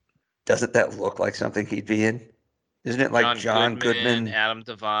in it. Doesn't that look like something he'd be in? Isn't it like John Goodman, Adam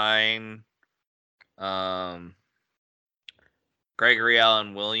Devine, Gregory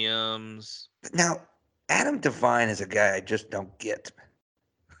Allen Williams? Now, Adam Devine is a guy I just don't get.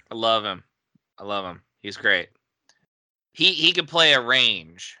 I love him. He's great. He can play a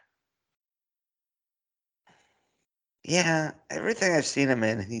range. Yeah, everything I've seen him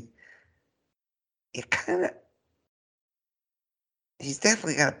in, he's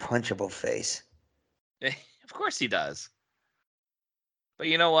definitely got a punchable face. Of course he does. But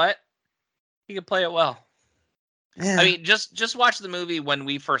you know what? He can play it well. Yeah. I mean, just watch the movie When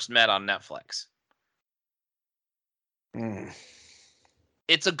We First Met on Netflix.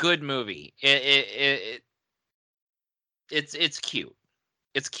 It's a good movie. It's cute.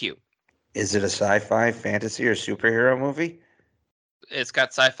 It's cute. Is it a sci-fi, fantasy, or superhero movie? It's got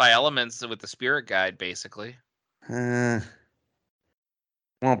sci-fi elements with the spirit guide, basically. Well,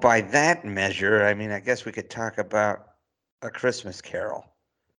 by that measure, I mean, I guess we could talk about A Christmas Carol.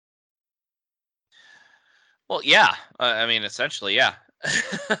 Well, yeah. I mean, essentially, yeah.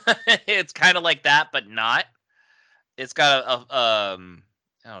 It's kind of like that, but not. It's got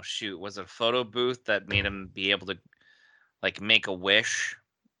was it a photo booth that made him be able to, like, make a wish?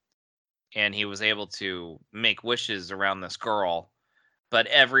 And he was able to make wishes around this girl, but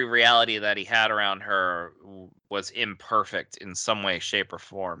every reality that he had around her was imperfect in some way, shape, or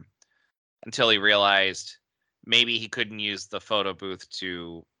form, until he realized maybe he couldn't use the photo booth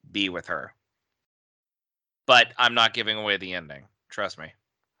to be with her. But I'm not giving away the ending. Trust me.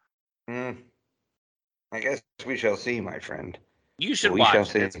 I guess we shall see, my friend. You should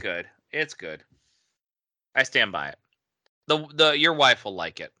watch it. It's good. It's good. I stand by it. Your wife will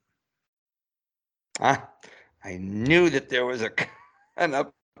like it. I knew that there was an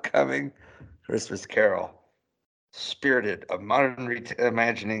upcoming Christmas Carol. Spirited, a modern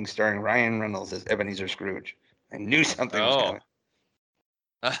reimagining starring Ryan Reynolds as Ebenezer Scrooge. I knew something was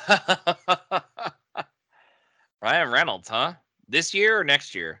coming. Ryan Reynolds, huh? This year or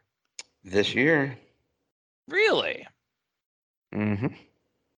next year? This year. Really? Mm-hmm.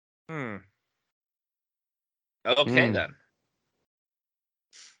 Okay, then.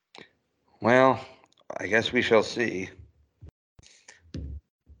 Well, I guess we shall see.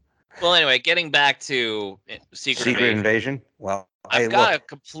 Well, anyway, getting back to Secret Invasion. Well, I've got a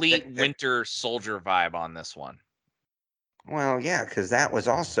complete Winter Soldier vibe on this one. Well, yeah, because that was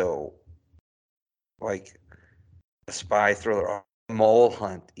also like a spy thriller, a mole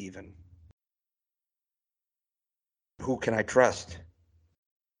hunt, even. Who can I trust?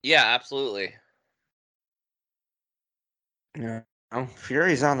 Yeah, absolutely. You know,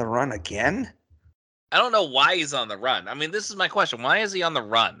 Fury's on the run again? I don't know why he's on the run. I mean, this is my question. Why is he on the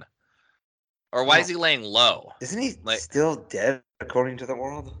run? Or why is he laying low? Isn't he still dead, according to the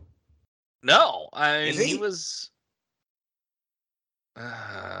world? No. I mean, he was...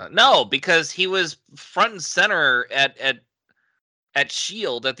 no, because he was front and center at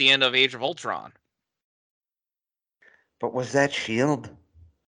S.H.I.E.L.D. at the end of Age of Ultron. But was that S.H.I.E.L.D.?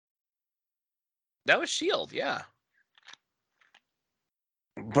 That was S.H.I.E.L.D., yeah.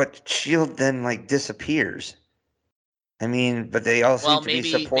 But S.H.I.E.L.D. then, disappears. I mean, but they all seem to be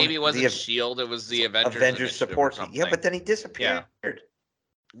supporting... maybe it wasn't S.H.I.E.L.D., it was the Avengers support. Yeah, but then he disappeared. Yeah.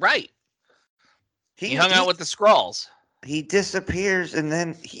 Right. He hung out with the Skrulls. He disappears, and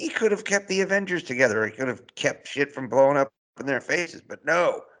then he could have kept the Avengers together. He could have kept shit from blowing up in their faces, but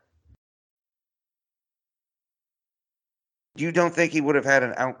no. You don't think he would have had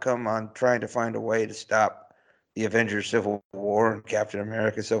an outcome on trying to find a way to stop the Avengers Civil War and Captain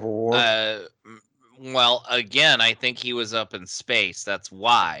America Civil War? Well, again, I think he was up in space. That's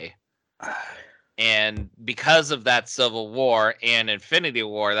why. And because of that Civil War and Infinity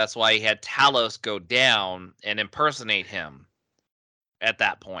War, that's why he had Talos go down and impersonate him at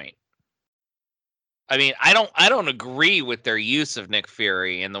that point. I mean, I don't agree with their use of Nick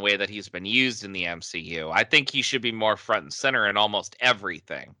Fury in the way that he's been used in the MCU. I think he should be more front and center in almost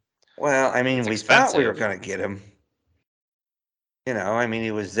everything. Well, I mean, we thought we were going to get him. You know, I mean,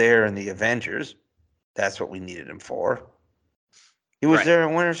 he was there in the Avengers. That's what we needed him for. He was there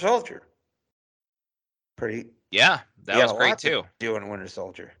in Winter Soldier. Yeah, that was great too. Doing Winter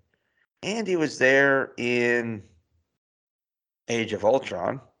Soldier. And he was there in Age of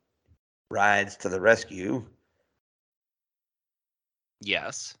Ultron. Rides to the rescue.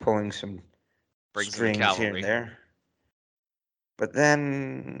 Yes. Pulling some strings here and there. But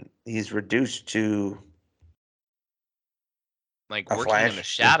then he's reduced to working in the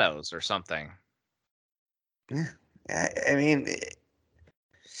shadows or something. Yeah. I mean,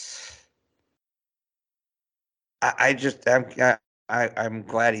 I'm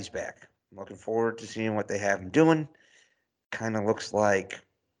glad he's back. I'm looking forward to seeing what they have him doing. Kind of looks like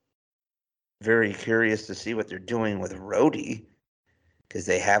very curious to see what they're doing with Rhodey, because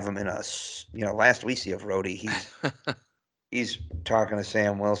they have him in last we see of Rhodey, he's talking to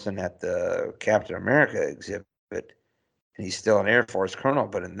Sam Wilson at the Captain America exhibit, and he's still an Air Force colonel.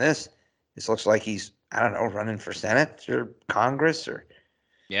 But in this looks like he's, I don't know, running for Senate or Congress or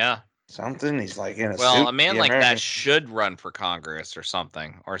something. He's like in a suit. Well, a man like that should run for Congress or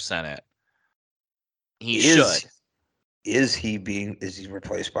something, or Senate. He should. Is he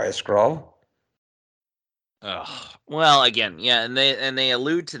replaced by a Skrull? Well, again, yeah, and they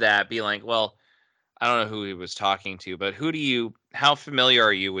allude to that, be like, well, I don't know who he was talking to, but how familiar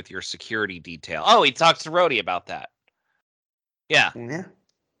are you with your security detail? Oh, he talks to Rhodey about that. Yeah. Yeah.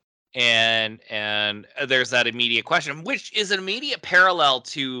 And there's that immediate question, which is an immediate parallel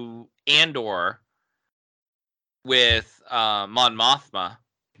to Andor with Mon Mothma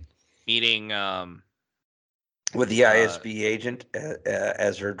meeting with the ISB agent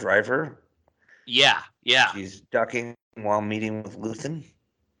as her driver. Yeah. She's ducking while meeting with Luthen.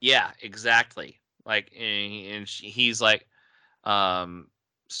 Yeah, exactly. And he's like,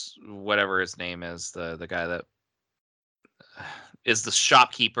 whatever his name is, the guy that is the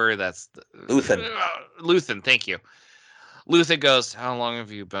shopkeeper. That's Luthen. Luthen, thank you. Luthen goes, how long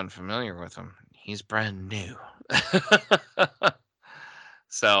have you been familiar with him? He's brand new.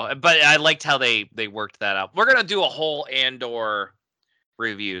 So, but I liked how they worked that out. We're gonna do a whole Andor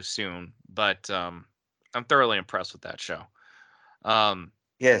review soon, but I'm thoroughly impressed with that show.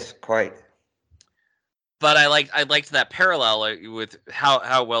 Yes, quite. But I liked that parallel with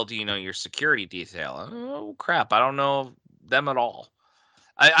how well do you know your security detail? Oh crap, I don't know them at all.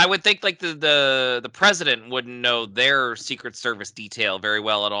 I would think the president wouldn't know their Secret Service detail very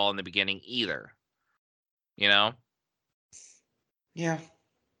well at all in the beginning either. You know? Yeah.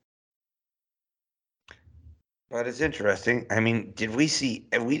 But it's interesting. I mean, did we see?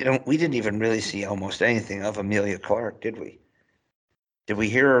 We didn't even really see almost anything of Emilia Clarke, did we? Did we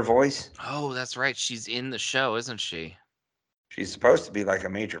hear her voice? Oh, that's right. She's in the show, isn't she? She's supposed to be like a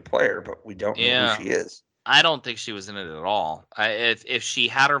major player, but we don't know who she is. I don't think she was in it at all. If she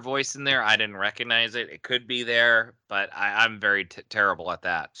had her voice in there, I didn't recognize it. It could be there, but I'm very terrible at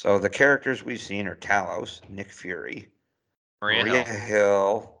that. So the characters we've seen are Talos, Nick Fury, Maria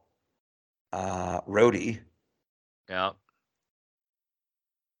Hill. Hill, Rhodey. Yeah.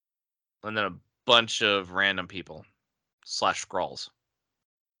 And then a bunch of random people / Skrulls.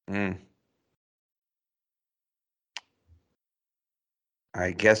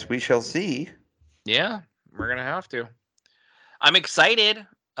 I guess we shall see. Yeah, we're gonna have to. I'm excited.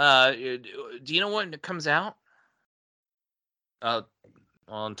 Do you know when it comes out? Well,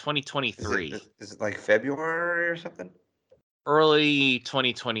 in 2023. Is it like February or something? Early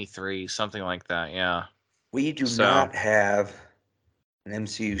 2023, something like that. Yeah. We do not have an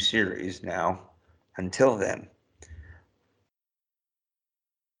MCU series now until then.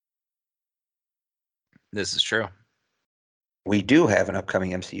 This is true. We do have an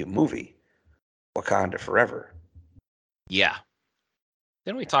upcoming MCU movie, Wakanda Forever. Yeah.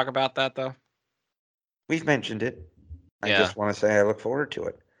 Didn't we talk about that, though? We've mentioned it. I Yeah. just want to say I look forward to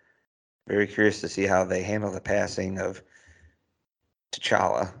it. Very curious to see how they handle the passing of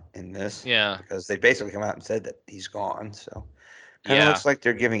T'Challa in this. Yeah. Because they basically come out and said that he's gone. So kind of looks like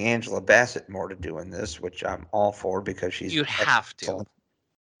they're giving Angela Bassett more to do in this, which I'm all for because she's You have to.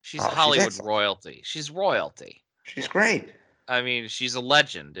 She's Hollywood royalty. She's royalty. She's great. I mean, she's a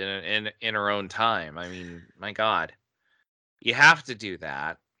legend in her own time. I mean, my God. You have to do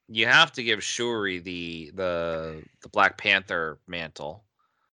that. You have to give Shuri the Black Panther mantle.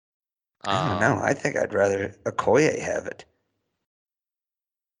 I don't know. I think I'd rather Okoye have it.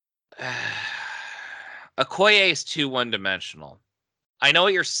 Okoye is too one-dimensional. I know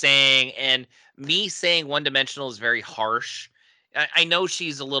what you're saying, and me saying one-dimensional is very harsh. I know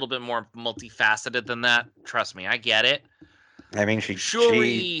she's a little bit more multifaceted than that. Trust me, I get it. I mean,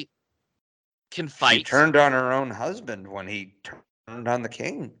 Shuri can fight. She turned on her own husband when he turned on the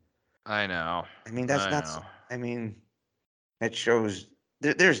king. I know. I mean, that's not. I mean, it shows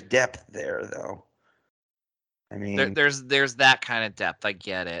there's depth there, though. I mean, there's that kind of depth. I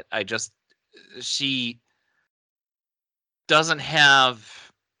get it. She doesn't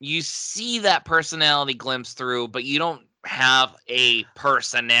have. You see that personality glimpse through, but you don't have a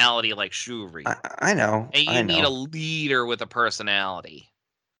personality like Shuri. I know. And you need a leader with a personality.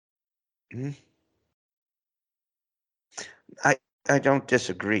 Mm-hmm. I don't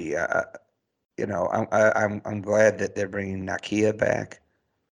disagree. You know, I'm glad that they're bringing Nakia back,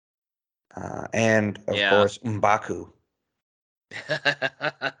 and of course M'Baku.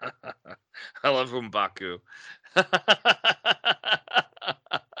 I love M'Baku.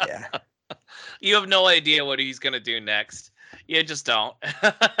 Yeah. You have no idea what he's gonna do next. You just don't.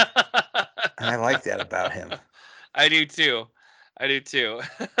 I like that about him. I do too.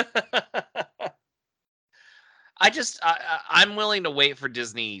 I'm willing to wait for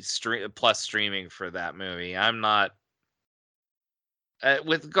Disney Plus streaming for that movie. I'm not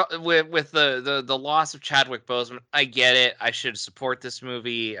with the loss of Chadwick Boseman. I get it. I should support this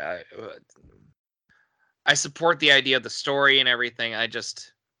movie. I support the idea of the story and everything.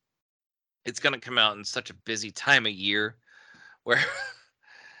 It's going to come out in such a busy time of year where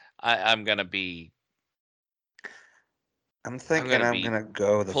I'm going to be. I'm thinking I'm going to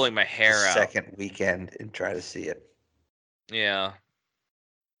go pulling my hair out second weekend and try to see it. Yeah.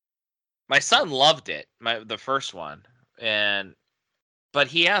 My son loved it, the first one, but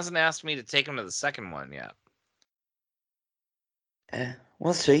he hasn't asked me to take him to the second one yet.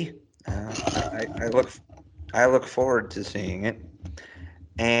 We'll see. I look forward to seeing it,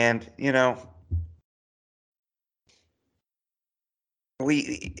 and you know, we're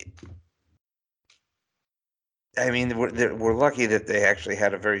lucky that they actually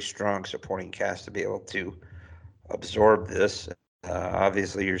had a very strong supporting cast to be able to absorb this.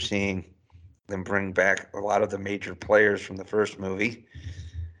 Obviously, you're seeing them bring back a lot of the major players from the first movie,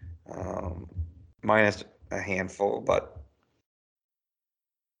 minus a handful, but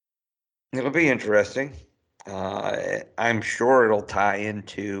it'll be interesting. I'm sure it'll tie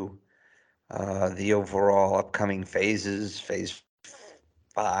into the overall upcoming phases, phase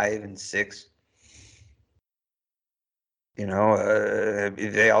 5 and 6. You know,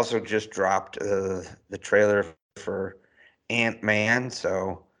 they also just dropped the trailer for Ant-Man,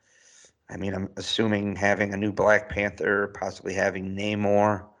 so I mean, I'm assuming having a new Black Panther, possibly having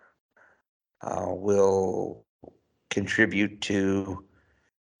Namor, will contribute to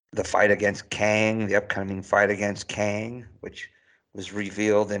the fight against Kang, the upcoming fight against Kang, which was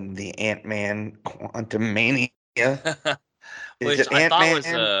revealed in the Ant-Man Quantumania. Is it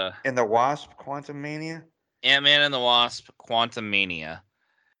Ant-Man and the Wasp Quantumania? Ant-Man and the Wasp Quantumania.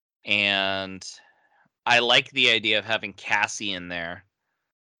 And I like the idea of having Cassie in there.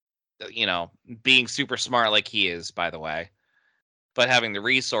 Being super smart like he is, by the way, but having the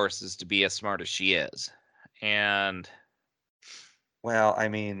resources to be as smart as she is. And well, I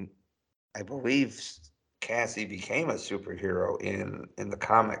mean, I believe Cassie became a superhero in the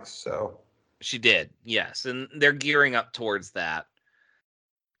comics, so she did, yes, and they're gearing up towards that.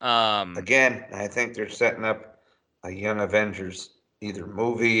 Again, I think they're setting up a Young Avengers either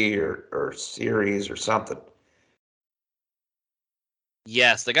movie or series or something.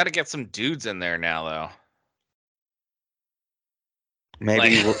 Yes, they got to get some dudes in there now, though.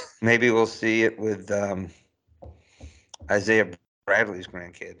 Maybe we'll see it with Isaiah Bradley's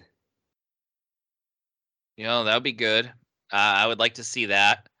grandkid. That would be good. I would like to see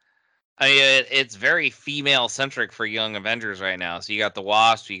that. I mean, it's very female centric for Young Avengers right now. So you got the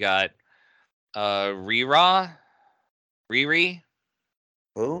Wasp, you got Riri,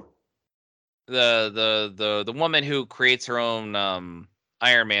 Who? the woman who creates her own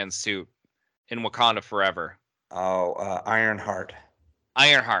Iron Man suit in Wakanda Forever. Oh, Ironheart.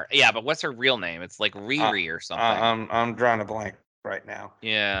 Ironheart. Yeah, but what's her real name? It's like Riri or something. I'm drawing a blank right now.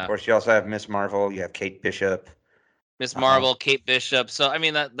 Yeah. Of course, you also have Miss Marvel. You have Kate Bishop. Miss Marvel, Kate Bishop. So I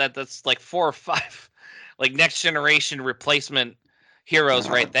mean that's like 4 or 5 like next generation replacement heroes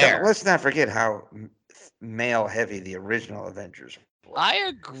right there. Let's not forget how male heavy the original Avengers were. I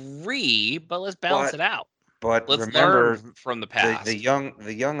agree, but let's balance it out. But let's remember learn from the past. The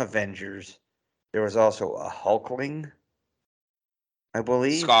young Avengers, there was also a Hulkling, I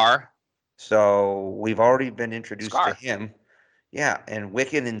believe. Scar. So we've already been introduced to him. Yeah, and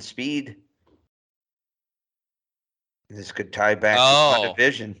Wiccan and Speed. This could tie back to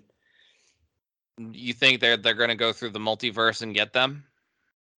WandaVision. You think they're going to go through the multiverse and get them?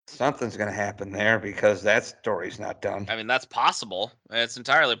 Something's going to happen there because that story's not done. I mean, that's possible. It's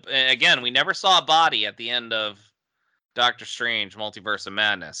entirely. Again, we never saw a body at the end of Doctor Strange: Multiverse of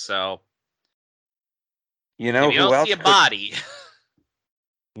Madness. So, you know, if you don't see a body.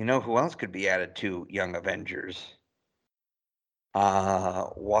 You know who else could be added to Young Avengers?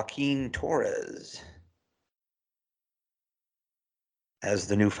 Joaquin Torres as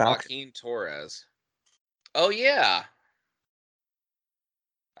the new Falcon. Joaquin Torres. Oh yeah,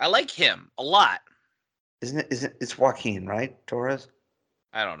 I like him a lot. It's Joaquin, right? Torres?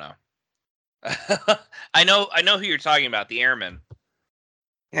 I don't know. I know who you're talking about, the airman.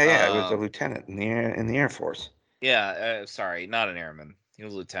 Yeah, he was a lieutenant in the Air Force. Yeah, sorry, not an airman. He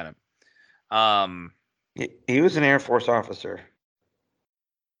was a lieutenant. He was an Air Force officer.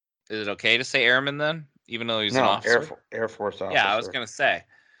 Is it okay to say airman then, even though he's an officer? Air Force officer. Yeah, I was gonna say.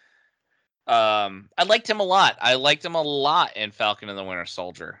 I liked him a lot. I liked him a lot in Falcon and the Winter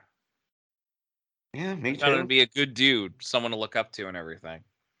Soldier. Yeah, me too. Thought him to be a good dude, someone to look up to and everything.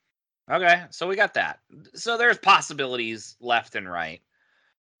 Okay, so we got that. So there's possibilities left and right.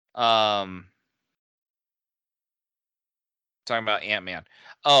 Talking about Ant-Man.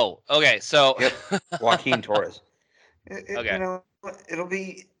 Oh, okay. So yep. Joaquin Torres. Okay. You know, it'll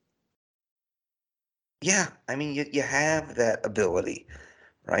be. Yeah, I mean, you have that ability,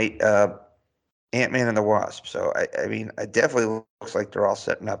 right? Ant-Man and the Wasp. So I mean, it definitely looks like they're all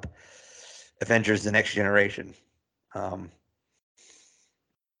setting up Avengers: The Next Generation.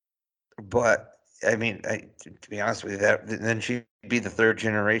 But I mean, to be honest with you, that then she'd be the third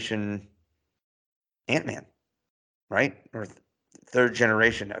generation Ant-Man, right? Or third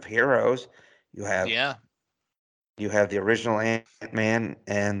generation of heroes. You have You have the original Ant-Man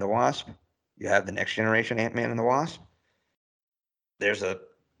and the Wasp. You have the next generation Ant-Man and the Wasp. There's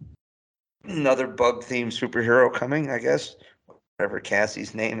another bug-themed superhero coming, I guess. Whatever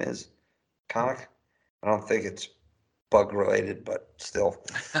Cassie's name is, comic. I don't think it's bug-related, but still.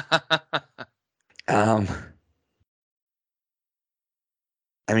 I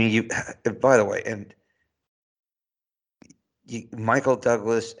mean, by the way, and Michael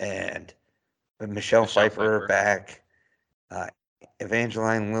Douglas and Michelle Pfeiffer are back.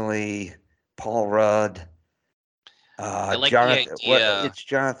 Evangeline Lilly, Paul Rudd. I like Jonathan, the idea. It's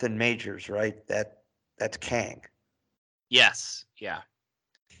Jonathan Majors, right? That's Kang. Yes, yeah.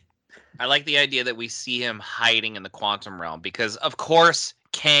 I like the idea that we see him hiding in the quantum realm because, of course,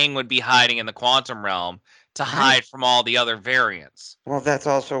 Kang would be hiding in the quantum realm to hide from all the other variants. Well, that's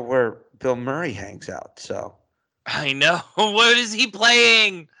also where Bill Murray hangs out. So I know. What is he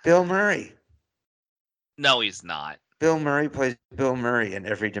playing? Bill Murray. No, he's not. Bill Murray plays Bill Murray in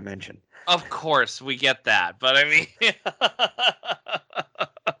every dimension. Of course, we get that, but I mean,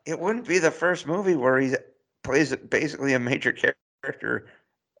 it wouldn't be the first movie where he plays basically a major character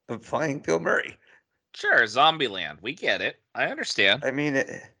of playing Bill Murray. Sure, Zombieland. We get it. I understand. I mean,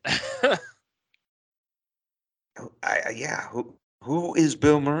 yeah. Who is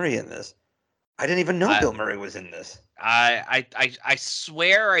Bill Murray in this? I didn't even know Bill Murray was in this. I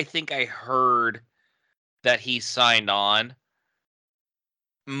swear I think I heard that he signed on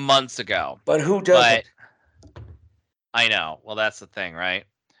months ago. But who doesn't? I know. Well, that's the thing, right?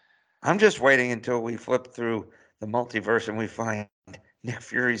 I'm just waiting until we flip through the multiverse and we find Nick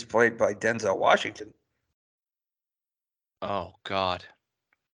Fury's played by Denzel Washington. Oh, God.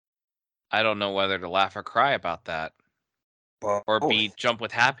 I don't know whether to laugh or cry about that. Or be jump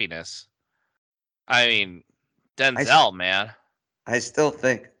with happiness. I mean, Denzel, man. I still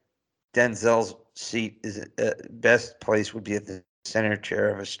think Denzel's seat is best place would be at the center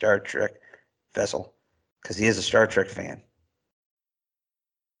chair of a Star Trek vessel because he is a Star Trek fan.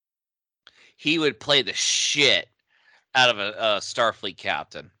 He would play the shit out of a Starfleet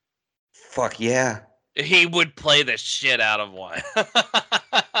captain. Fuck yeah. He would play the shit out of one.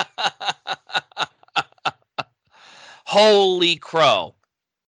 Holy crow.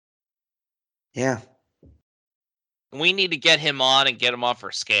 Yeah. We need to get him on and get him on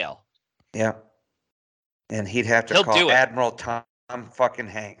for scale. Yeah. And he'd have to call Admiral Tom fucking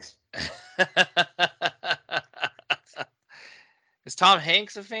Hanks. Is Tom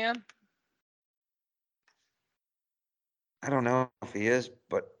Hanks a fan? I don't know if he is,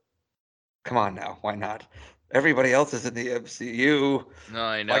 but come on now. Why not? Everybody else is in the MCU. No,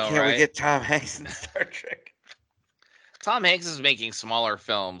 I know. Why can't we right? get Tom Hanks in Star Trek? Tom Hanks is making smaller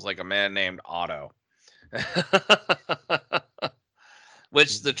films like A Man Named Otto.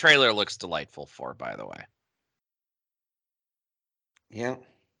 Which the trailer looks delightful for, by the way. Yeah.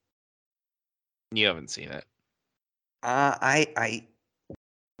 You haven't seen it. I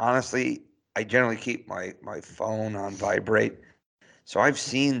honestly, I generally keep my phone on vibrate. So I've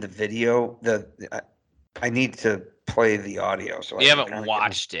seen the video. I need to play the audio. So you haven't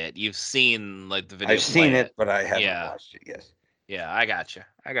watched it. You've seen like the video. I've seen it, but I haven't watched it. Yes. Yeah, I got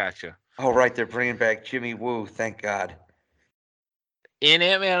you. Oh, right. They're bringing back Jimmy Woo. Thank God. In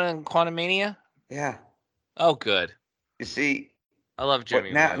Ant-Man and Quantumania? Yeah. Oh, good. You see, I love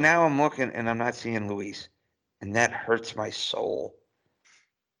Jimmy Woo. Woo. Now I'm looking and I'm not seeing Luis, and that hurts my soul.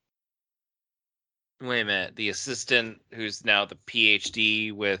 Wait a minute. The assistant who's now the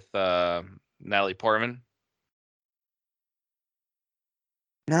PhD with Natalie Portman?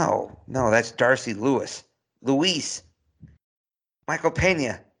 No, that's Darcy Lewis. Luis. Michael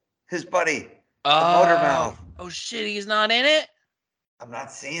Pena. His buddy. Motormouth. Oh, shit. He's not in it? I'm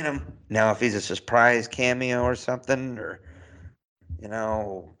not seeing him. Now, if he's a surprise cameo or something, or,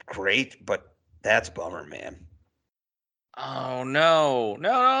 great, but that's bummer, man. Oh, no.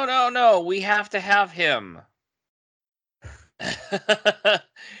 No. We have to have him.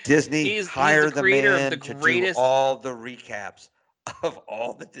 Disney hired the man to do all the recaps of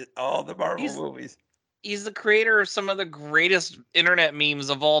all the Marvel movies. He's the creator of some of the greatest internet memes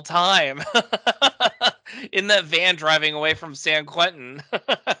of all time. In that van driving away from San Quentin.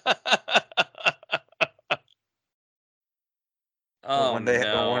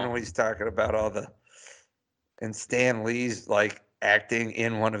 When he's talking about and Stan Lee's like acting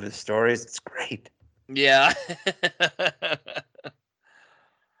in one of his stories, it's great. Yeah.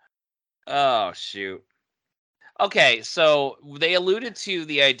 Oh, shoot. Okay, so they alluded to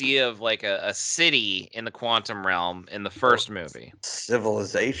the idea of like a city in the quantum realm in the first movie.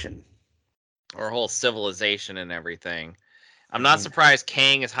 Civilization. Or a whole civilization and everything. I'm not surprised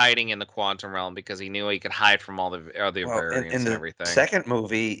Kang is hiding in the quantum realm because he knew he could hide from all the other variants and everything. Second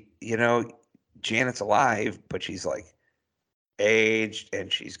movie, Janet's alive, but she's like aged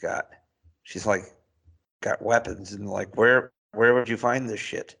and she's got weapons and like where would you find this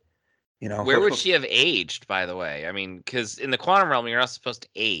shit? Where would she have aged, by the way? I mean, because in the quantum realm, you're not supposed to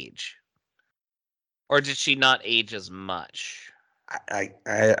age. Or did she not age as much? I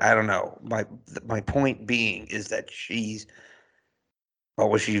don't know. My point being is that she's what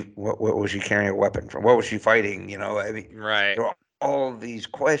was she carrying a weapon from? What was she fighting? I mean, right. There are all these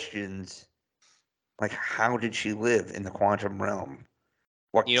questions. Like, how did she live in the quantum realm?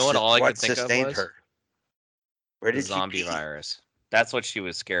 What all I could think of was her? Where did the zombie virus. That's what she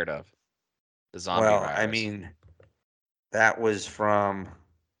was scared of. The zombie virus. I mean, that was from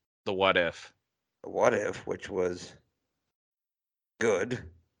the What If. The What If, which was good.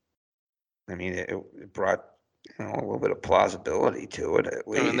 I mean, it brought a little bit of plausibility to it, at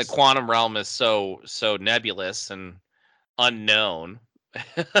least. I mean, the quantum realm is so nebulous and unknown.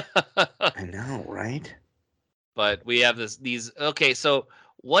 I know, right? But we have these. Okay, so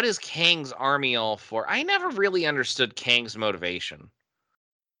what is Kang's army all for? I never really understood Kang's motivation.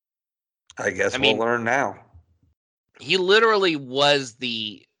 I guess we'll learn now. He literally was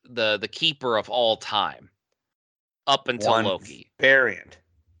the keeper of all time up until one Loki. variant.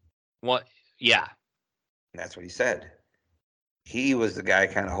 What? Yeah. And that's what he said. He was the guy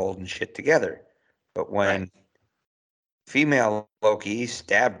kind of holding shit together. But when female Loki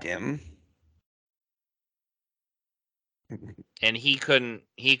stabbed him, and he couldn't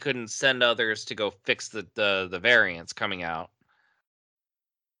send others to go fix the variants coming out.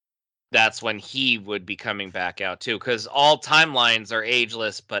 That's when he would be coming back out too, because all timelines are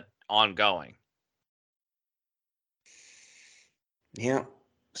ageless but ongoing. Yeah.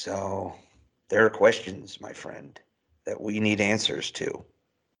 So there are questions, my friend, that we need answers to.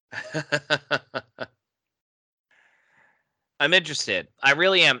 I'm interested. I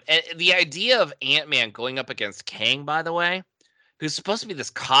really am. And the idea of Ant-Man going up against Kang, by the way, who's supposed to be this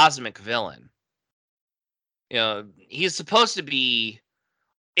cosmic villain. You know, he's supposed to be.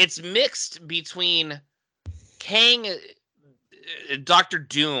 It's mixed between Kang, Doctor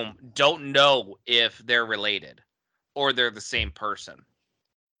Doom don't know if they're related or they're the same person.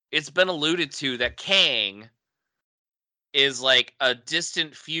 It's been alluded to that Kang is like a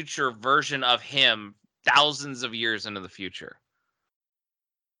distant future version of him thousands of years into the future.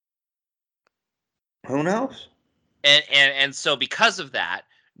 Who knows? And so because of that,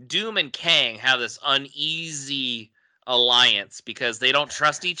 Doom and Kang have this uneasy alliance because they don't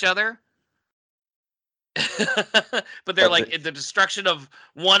trust each other. But they're like, the destruction of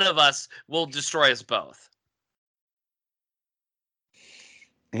one of us will destroy us both.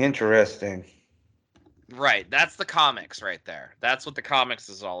 Interesting. Right. That's the comics right there. That's what the comics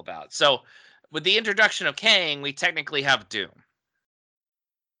is all about. So with the introduction of Kang, we technically have Doom.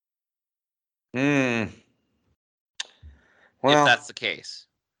 Well, if that's the case.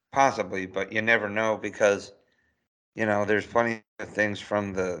 Possibly, but you never know because, there's plenty of things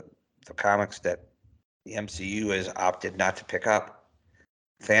from the comics that the MCU has opted not to pick up.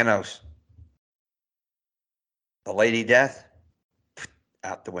 Thanos, the Lady Death,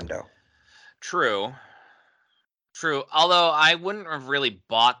 out the window. True. Although I wouldn't have really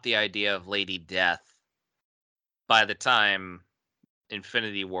bought the idea of Lady Death by the time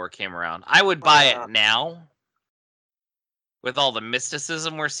Infinity War came around. I would buy it now with all the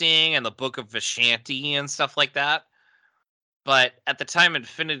mysticism we're seeing and the Book of Vishanti and stuff like that. But at the time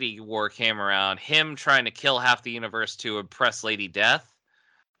Infinity War came around, him trying to kill half the universe to impress Lady Death,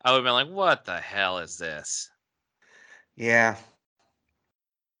 I would have been like, what the hell is this? Yeah.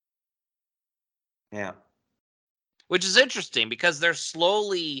 Yeah. Which is interesting because they're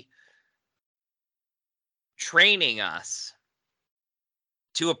slowly training us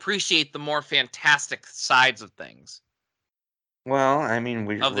to appreciate the more fantastic sides of things. Well, I mean,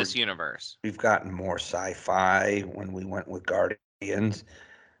 this universe. We've gotten more sci-fi when we went with Guardians.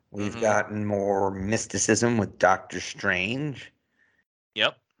 We've gotten more mysticism with Doctor Strange.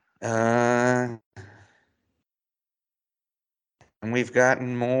 Yep. And we've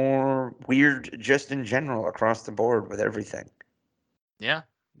gotten more weird just in general across the board with everything. Yeah.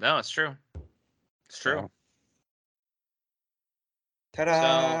 No, it's true. It's true.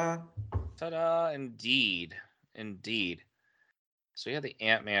 Ta-da! Ta-da, indeed. Indeed. So we had the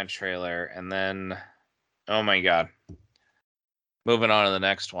Ant-Man trailer, and then, oh my god. Moving on to the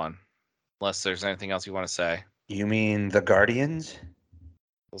next one. Unless there's anything else you want to say. You mean the Guardians?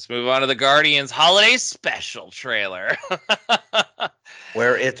 Let's move on to the Guardians Holiday Special trailer.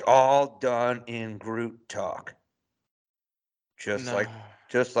 Where it's all done in Groot talk. Just like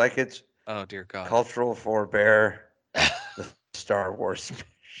it's oh dear God. cultural forebear the Star Wars special.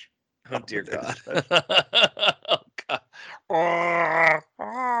 Oh dear God. Oh God.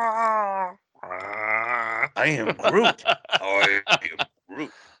 I am Groot. I am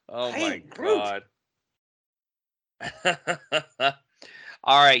Groot. Oh my God.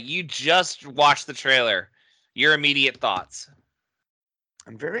 All right, you just watched the trailer. Your immediate thoughts?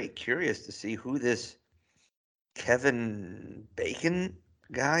 I'm very curious to see who this Kevin Bacon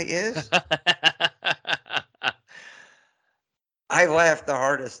guy is. I laughed the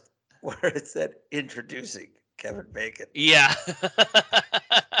hardest where it said introducing Kevin Bacon. Yeah.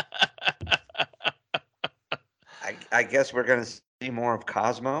 I guess we're going to see more of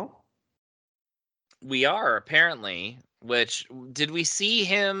Cosmo. We are, apparently. Which, did we see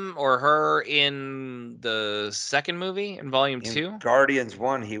him or her in the second movie in Volume 2? Guardians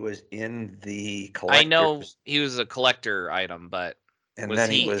 1, he was in the collector. I know he was a collector item, but was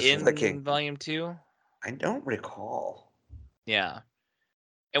then he was in Volume 2? I don't recall. Yeah.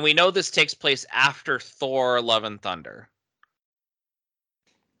 And we know this takes place after Thor: Love and Thunder.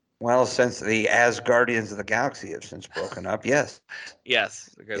 Well, since the Asgardians of the Galaxy have since broken up, yes. Yes,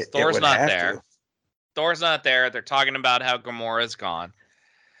 because Thor's not there. To. Thor's not there. They're talking about how Gamora's gone.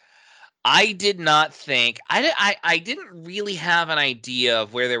 I did not think I didn't really have an idea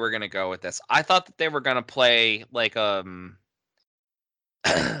of where they were going to go with this. I thought that they were going to play like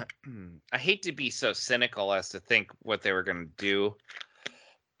I hate to be so cynical as to think what they were going to do.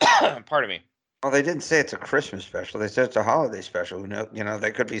 Pardon me. Well, they didn't say it's a Christmas special. They said it's a holiday special.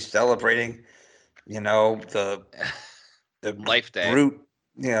 They could be celebrating, the Life Day. Groot,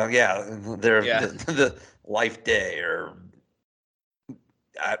 yeah, Yeah. the Life Day or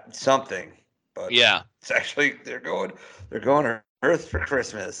something. But Yeah. it's actually they're going to Earth for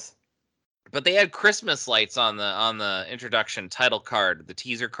Christmas. But they had Christmas lights on the introduction title card, the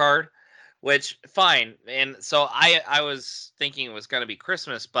teaser card, which fine. And so I was thinking it was going to be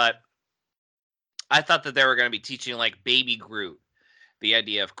Christmas, but I thought that they were going to be teaching like Baby Groot the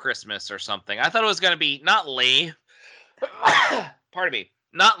idea of Christmas or something. I thought it was going to be not lame. Pardon me.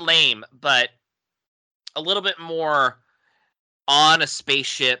 Not lame, but a little bit more on a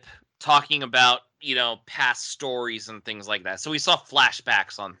spaceship talking about, past stories and things like that. So we saw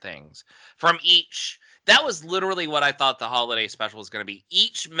flashbacks on things from each. That was literally what I thought the holiday special was going to be.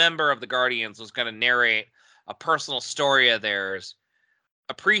 Each member of the Guardians was going to narrate a personal story of theirs,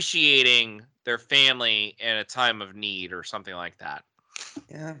 appreciating their family in a time of need or something like that.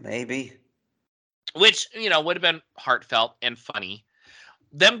 Yeah, maybe. Which, would have been heartfelt and funny.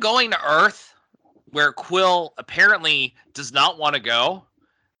 Them going to Earth, where Quill apparently does not want to go,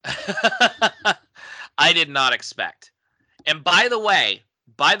 I did not expect. And by the way,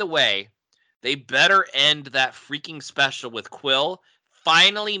 they better end that freaking special with Quill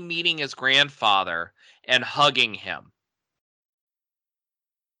finally meeting his grandfather and hugging him.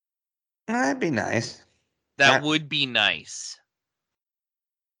 That'd be nice. That would be nice.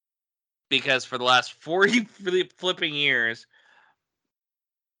 Because for the last 40 flipping years,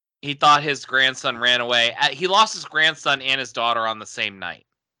 he thought his grandson ran away. He lost his grandson and his daughter on the same night.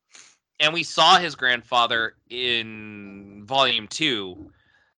 And we saw his grandfather in Volume 2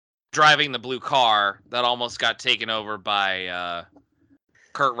 driving the blue car that almost got taken over by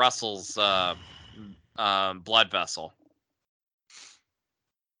Kurt Russell's blood vessel.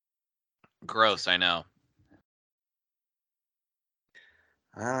 Gross, I know.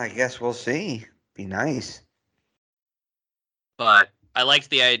 Well, I guess we'll see. Be nice. But I liked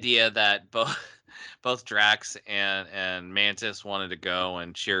the idea that both Drax and Mantis wanted to go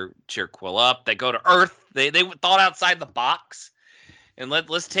and cheer Quill up. They go to Earth. They thought outside the box. And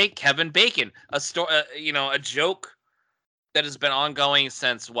let's take Kevin Bacon, a joke that has been ongoing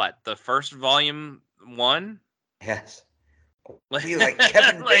since what, the first volume 1? Yes. Be like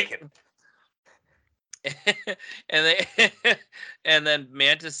Kevin Bacon. And then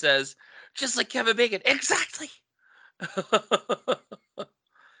Mantis says, just like Kevin Bacon, exactly.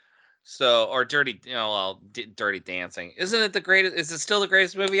 So, or Dirty Dancing. Isn't it the greatest? Is it still the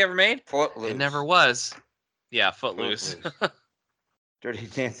greatest movie ever made? Footloose. It never was. Yeah, Footloose. Dirty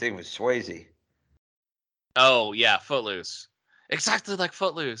Dancing with Swayze. Oh, yeah, Footloose. Exactly like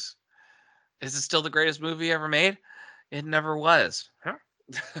Footloose. Is it still the greatest movie ever made? It never was. Huh?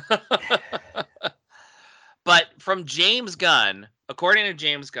 But from James Gunn, according to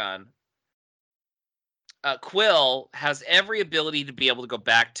James Gunn, Quill has every ability to be able to go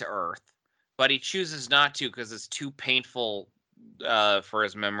back to Earth, but he chooses not to because it's too painful for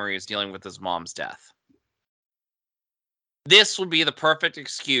his memories dealing with his mom's death. This would be the perfect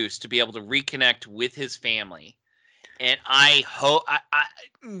excuse to be able to reconnect with his family. And I hope,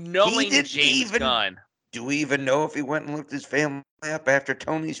 knowing James Gunn. Do we even know if he went and looked his family up after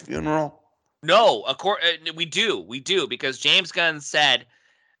Tony's funeral? No, we do, because James Gunn said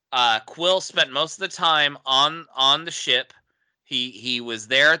Quill spent most of the time on the ship. He was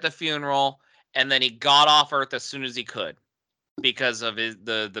there at the funeral, and then he got off Earth as soon as he could because of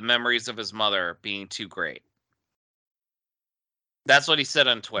the memories of his mother being too great. That's what he said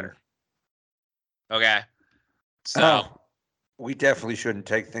on Twitter. Okay. So we definitely shouldn't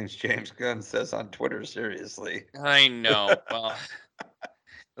take things James Gunn says on Twitter seriously. I know.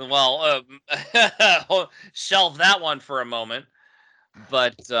 Well, shelve that one for a moment.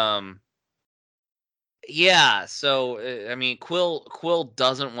 But yeah, so I mean, Quill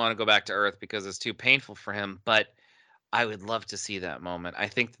doesn't want to go back to Earth because it's too painful for him, but I would love to see that moment. I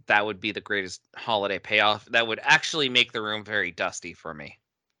think that would be the greatest holiday payoff. That would actually make the room very dusty for me.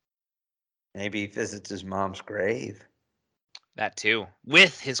 Maybe he visits his mom's grave. That too,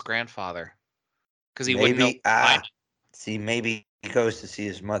 with his grandfather, because he wouldn't know. See, maybe he goes to see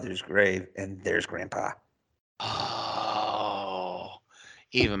his mother's grave, and there's Grandpa. Oh,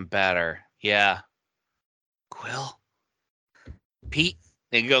 even better. Yeah. Quill. Pete.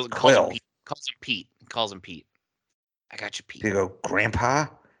 And he goes, calls him Pete. I got you, Pete. You go, Grandpa?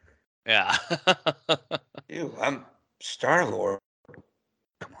 Yeah. Ew, I'm Star-Lord.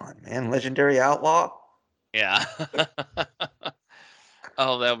 Come on, man. Legendary outlaw. Yeah.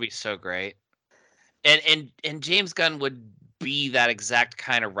 Oh, that would be so great. And James Gunn would be that exact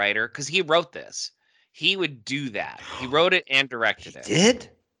kind of writer because he wrote this. He would do that. He wrote it and He directed it. did?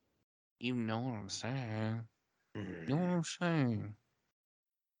 You know what I'm saying? You know what Hmm, I'm saying?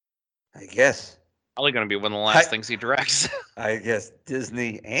 I guess. Probably gonna be one of the I, last things he directs. I guess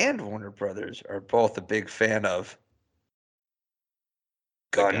Disney and Warner Brothers are both a big fan of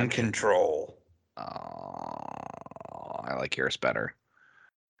The gun gun. control. Oh, I like yours better.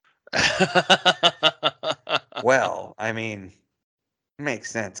 Well, I mean,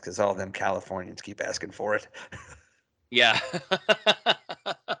 makes sense because all them Californians keep asking for it. Yeah.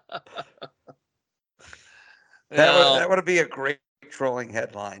 That Well, would be a great trolling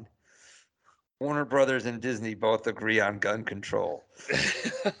headline. Warner Brothers and Disney both agree on gun control.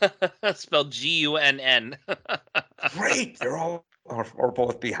 spelled Gunn. Great, they're all or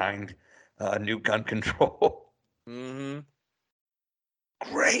both behind new gun control. Hmm.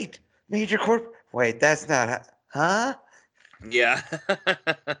 Great, major corp. Wait, that's not. Huh? Yeah.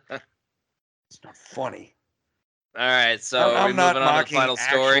 It's not funny. All right, so I'm, are we I'm not moving on to the mocking final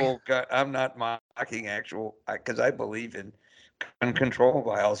story? actual gun. I'm not mocking actual because I believe in gun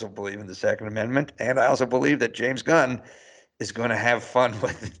control. I also believe in the Second Amendment, and I also believe that James Gunn is going to have fun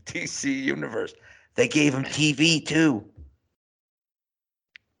with the DC universe. They gave him TV too.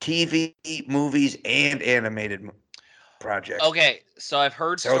 TV, movies, and animated projects. Okay, so I've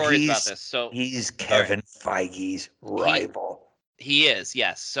heard So stories about this. So, he's all right, Kevin Feige's he rival. he is,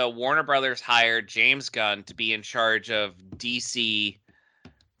 yes. So Warner Brothers hired James Gunn to be in charge of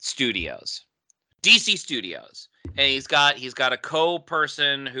Studios. DC Studios. And he's got a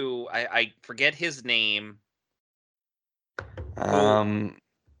co-person who I forget his name. Who Um,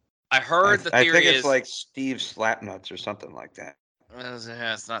 I heard the I think theory it's is like Steve Slapnuts or something like that.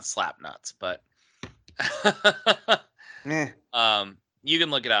 it's not Slapnuts, but Eh, you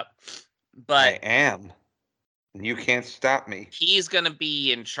can look it up. I But am. You can't stop me. he's going to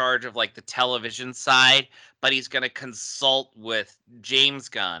be in charge of like the television side, but he's going to consult with James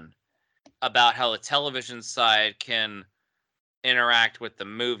Gunn about how the television side can interact with the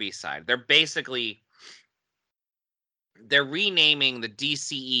movie side. They're renaming the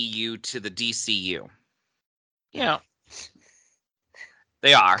DCEU to the DCU. You know,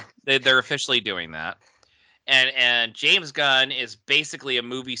 they are. They're officially doing that. And James Gunn is basically a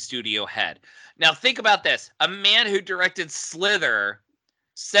movie studio head. Now think about this. A man who directed Slither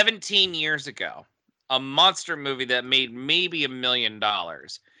 17 years ago, a monster movie that made maybe $1 million,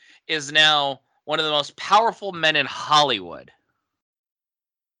 is now one of the most powerful men in Hollywood.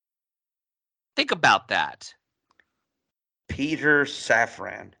 Think about that. Peter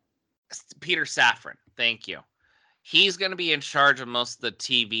Safran. Peter Safran. Thank you. He's going to be in charge of most of the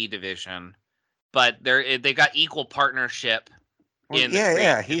TV division, but they've got equal partnership Well, in the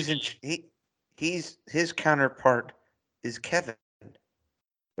yeah. He's his counterpart is Kevin,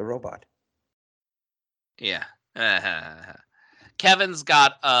 the robot. Yeah. Kevin's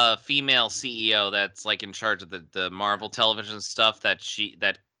got a female CEO that's like in charge of the Marvel television stuff that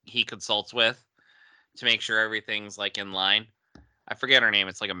he consults with to make sure everything's like in line. I forget her name.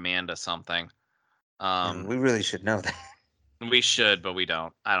 It's like Amanda something. We really should know that. We should, but we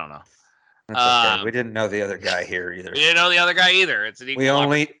don't. I don't know. That's okay. We didn't know the other guy here either. We didn't know the other guy either. It's an equal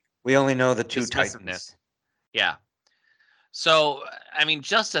we only know the two dismissiveness. Titans. Yeah. So I mean,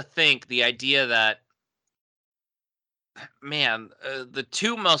 just to think the idea that man, the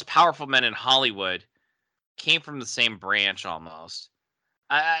two most powerful men in Hollywood came from the same branch almost.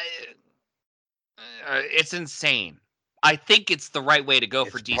 It's insane. I think it's the right way to go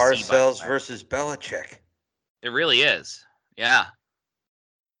for DC. Parcells versus Belichick. It really is. Yeah.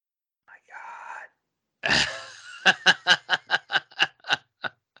 My God.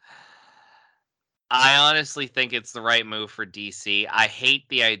 I honestly think it's the right move for DC. I hate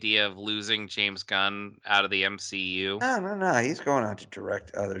the idea of losing James Gunn out of the MCU. No. He's going on to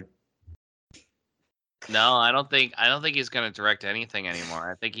direct other. No, I don't think he's going to direct anything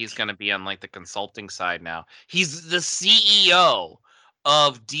anymore. I think he's going to be on like the consulting side now. He's the CEO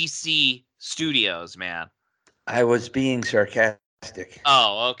of DC Studios, man. I was being sarcastic.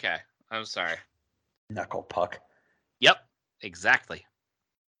 Oh, okay. I'm sorry. Knuckle puck. Yep, exactly.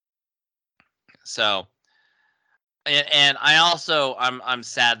 So, and I also I'm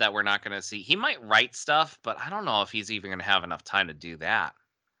sad that we're not going to see. He might write stuff, but I don't know if he's even going to have enough time to do that.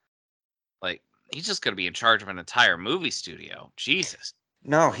 Like he's just going to be in charge of an entire movie studio. Jesus.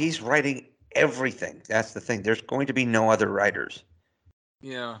 No, he's writing everything. That's the thing. There's going to be no other writers.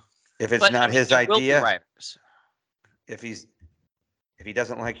 Yeah. If it's But not his there will be idea, writers. if he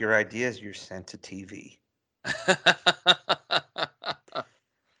doesn't like your ideas, you're sent to TV.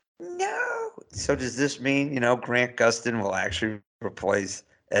 No. So does this mean, Grant Gustin will actually replace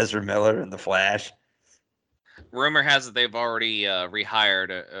Ezra Miller in The Flash? Rumor has it they've already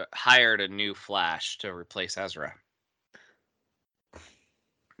hired a new Flash to replace Ezra.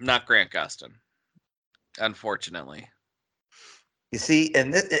 Not Grant Gustin, unfortunately. You see,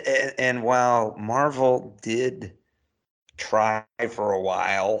 and while Marvel did try for a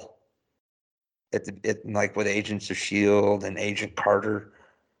while, like with Agents of Shield and Agent Carter,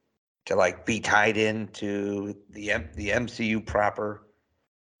 to like be tied into the MCU proper,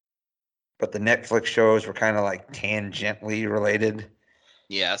 but the Netflix shows were kind of like tangentially related.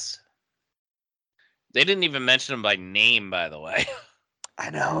 Yes. They didn't even mention him by name, by the way. I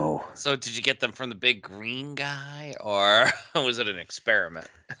know. So did you get them from the big green guy, or was it an experiment?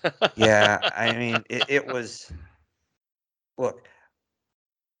 Yeah, I mean, it was. Look,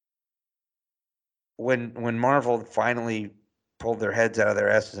 when Marvel finally pulled their heads out of their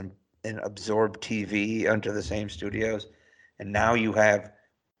asses and absorbed TV onto the same studios, and now you have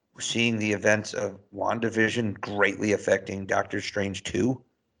seeing the events of WandaVision greatly affecting Doctor Strange 2.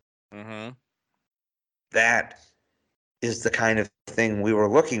 Mm-hmm. That is the kind of thing we were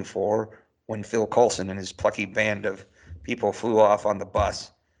looking for when Phil Coulson and his plucky band of people flew off on the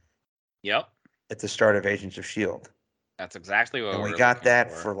bus. Yep. At the start of Agents of S.H.I.E.L.D. That's exactly what and we we got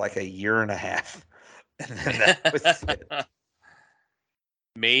that for. for like a year and a half. And then that was it.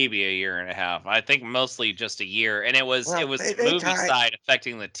 Maybe a year and a half. I think mostly just a year. And it was they movie side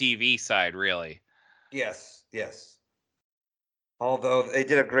affecting the TV side, really. Yes. Although they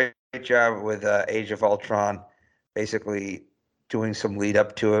did a great job with Age of Ultron, basically doing some lead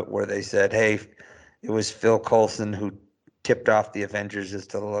up to it where they said, hey, it was Phil Coulson who tipped off the Avengers as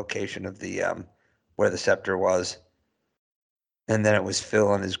to the location of the where the scepter was. And then it was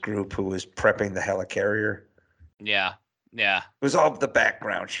Phil and his group who was prepping the helicarrier. Yeah. It was all the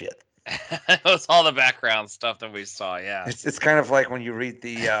background shit. It was all the background stuff that we saw, yeah. It's kind of like when you read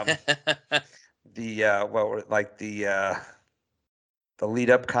the lead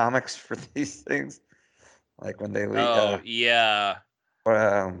up comics for these things. Like when they lead yeah.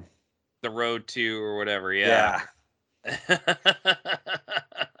 The Road to or whatever, yeah.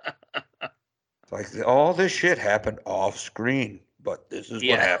 Like all this shit happened off screen, but this is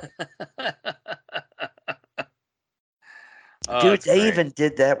what happened. Dude, they even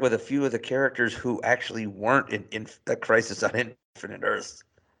did that with a few of the characters who actually weren't in a Crisis on Infinite Earths.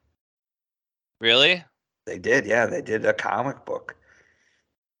 Really? They did, yeah. They did a comic book.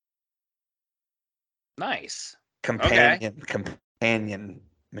 Nice. Companion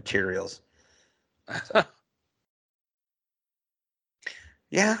materials. So.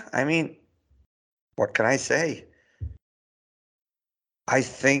 Yeah, I mean, what can I say? I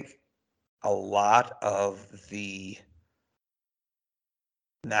think a lot of the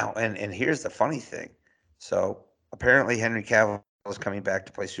now, and here's the funny thing. So apparently Henry Cavill is coming back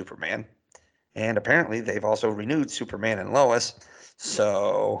to play Superman. And apparently they've also renewed Superman and Lois.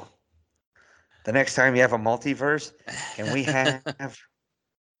 So the next time you have a multiverse, can we have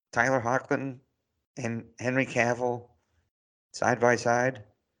Tyler Hoechlin and Henry Cavill side by side?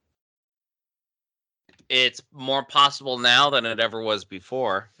 It's more possible now than it ever was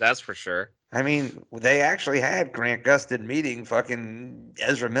before. That's for sure. I mean, they actually had Grant Gustin meeting fucking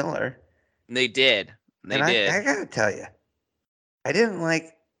Ezra Miller. They did. I gotta tell you, I didn't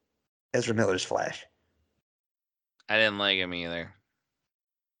like Ezra Miller's Flash. I didn't like him either.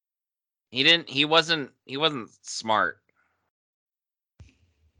 He wasn't smart.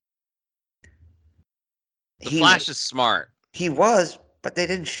 The Flash is smart. He was, but they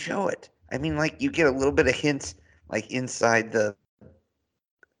didn't show it. I mean, like, you get a little bit of hints, like, inside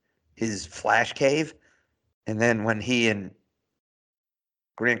his Flash cave. And then when he and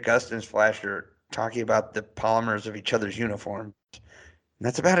Grant Gustin's Flash are talking about the polymers of each other's uniforms. And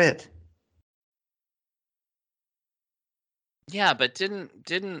that's about it. Yeah, but didn't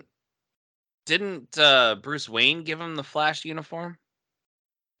Bruce Wayne give him the Flash uniform?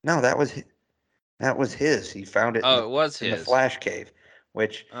 No, that was his. He found it. It was his. In the Flash cave,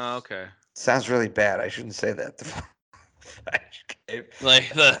 which okay. Sounds really bad. I shouldn't say that. The Flash cave,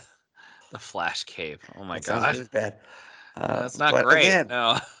 like the Flash cave. Oh my god, sounds really bad. That's not great. Again,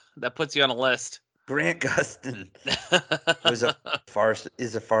 no, that puts you on a list. Grant Gustin is a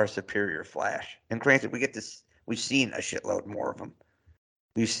far superior Flash, and granted, we've seen a shitload more of them.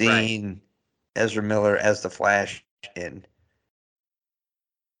 We've seen Ezra Miller as the Flash in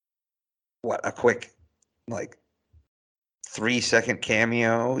a quick, like 3-second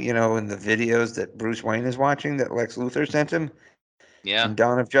cameo, in the videos that Bruce Wayne is watching that Lex Luthor sent him in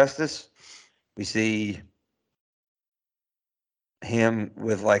Dawn of Justice. We see him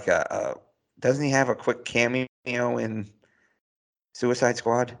with like doesn't he have a quick cameo in Suicide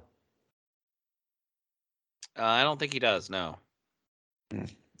Squad? I don't think he does. No.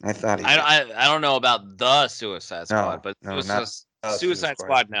 I thought he did. I don't know about the Suicide Squad, but no, not Suicide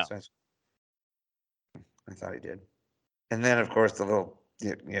Squad. No. I thought he did. And then, of course, the little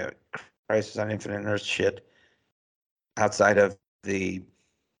Crisis on Infinite Earth shit outside of the,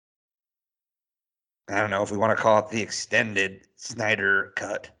 I don't know if we want to call it the extended Snyder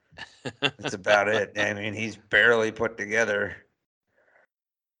cut. That's about it. I mean, he's barely put together.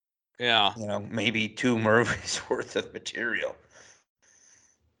 Yeah. Maybe 2 movies worth of material.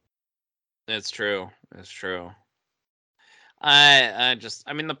 It's true. It's true. I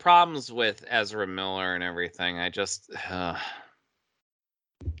mean, the problems with Ezra Miller and everything,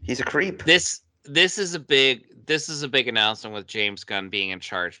 he's a creep. This is a big announcement with James Gunn being in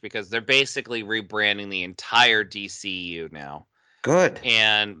charge, because they're basically rebranding the entire DCU now. Good.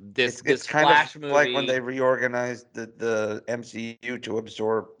 And this kind Flash of movie, like when they reorganized the MCU to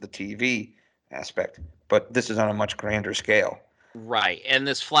absorb the TV aspect, but this is on a much grander scale. Right. And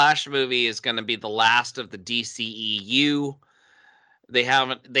this Flash movie is going to be the last of the DCEU. They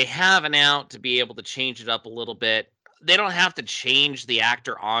have an out to be able to change it up a little bit. They don't have to change the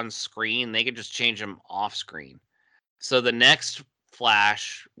actor on screen. They can just change him off screen. So the next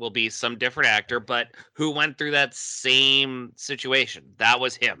Flash will be some different actor, but who went through that same situation. That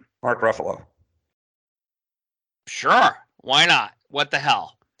was him. Mark Ruffalo. Sure. Why not? What the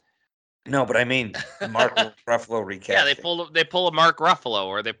hell? No, but I mean Mark Ruffalo recast. Yeah, they pull a Mark Ruffalo,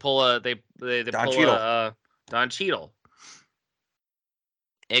 or they pull a Don Cheadle.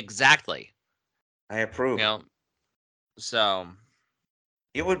 Exactly. I approve. So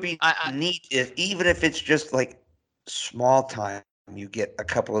it would be neat even if it's just like small time, you get a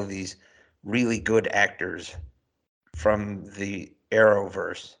couple of these really good actors from the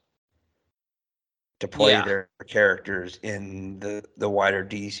Arrowverse to play their characters in the wider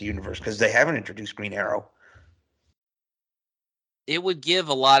DC universe, because they haven't introduced Green Arrow. It would give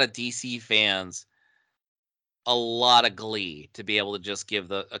a lot of DC fans a lot of glee to be able to just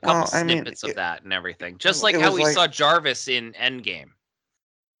give a couple snippets of that and everything. Just like how we saw Jarvis in Endgame.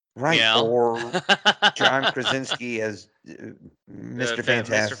 Right. Or John Krasinski as Mr.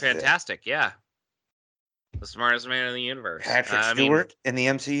 Fantastic. Mr. Fantastic, yeah. The smartest man in the universe. Patrick Stewart in the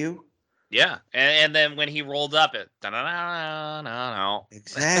MCU? Yeah. And then when he rolled up it.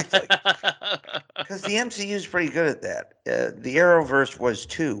 Exactly. Because the MCU is pretty good at that. The Arrowverse was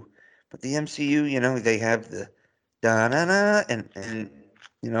too. But the MCU, they have the da-na-na and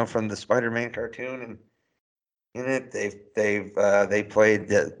from the Spider-Man cartoon, and in it they played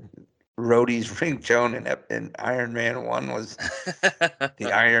the Rhodey's ringtone in Iron Man 1 was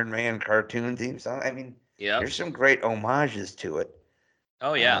the Iron Man cartoon theme song. I mean, there's some great homages to it.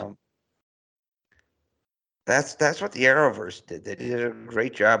 Oh yeah. That's what the Arrowverse did. They did a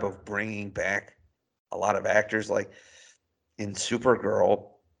great job of bringing back a lot of actors. Like in Supergirl,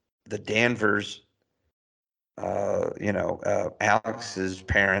 the Danvers, Alex's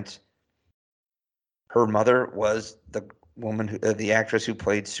parents, her mother was the woman, the actress who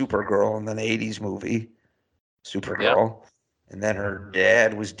played Supergirl in the 80s movie, Supergirl. Yep. And then her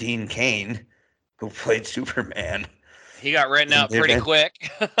dad was Dean Cain, who played Superman. He got written out pretty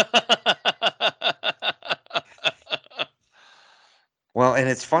quick. Well, and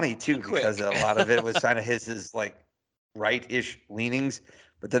it's funny, too, because a lot of it was kind of his like, right-ish leanings.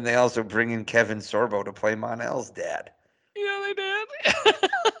 But then they also bring in Kevin Sorbo to play Mon-El's dad. Yeah, they did.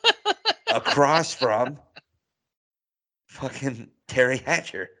 Across from fucking Terry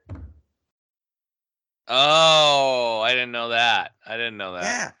Hatcher. Oh, I didn't know that.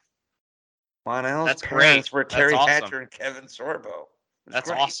 Yeah. Mon-El's parents were Terry Hatcher and Kevin Sorbo. That's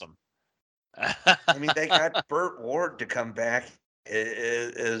awesome. I mean, they got Burt Ward to come back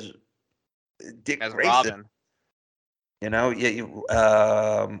as Dick Grayson. Robin.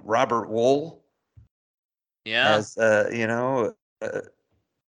 Robert Wool. Yeah. As Tom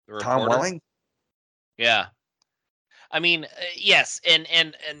Welling. Yeah. I mean, yes, and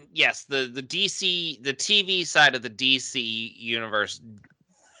yes, the DC, the TV side of the DC universe,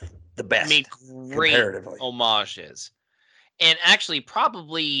 the best, made great homages, and actually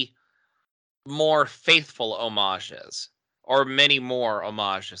probably more faithful homages, or many more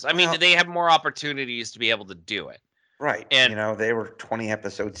homages. I mean, they have more opportunities to be able to do it. Right. And they were 20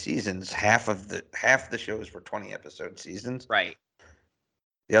 episode seasons. Half the shows were 20 episode seasons. Right.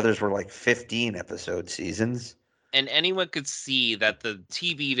 The others were like 15 episode seasons. and anyone could see that the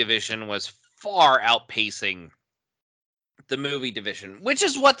TV division was far outpacing the movie division, which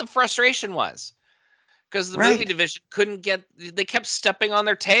is what the frustration was. Because the movie division they kept stepping on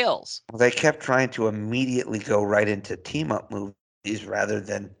their tails. Well, they kept trying to immediately go right into team-up movies rather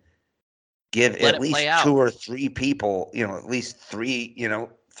than give at least 2 or 3 people, at least 3,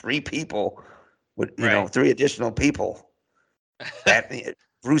 3 people, would, 3 additional people.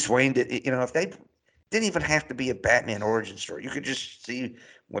 Bruce Wayne did, if they didn't even have to be a Batman origin story. You could just see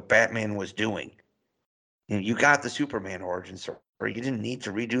what Batman was doing. You got the Superman origin story. You didn't need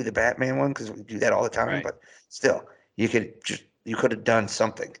to redo the Batman one because we do that all the time. Right. But still, you could have done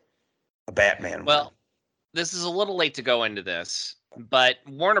something. A Batman one. This is a little late to go into this, but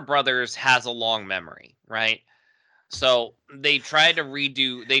Warner Brothers has a long memory, right? So they tried to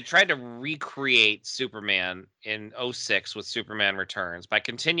recreate Superman in 2006 with Superman Returns by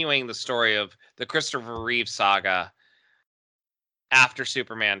continuing the story of the Christopher Reeve saga after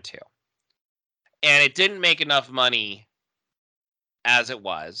Superman 2. And it didn't make enough money as it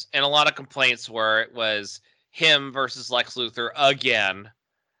was. And a lot of complaints were it was him versus Lex Luthor again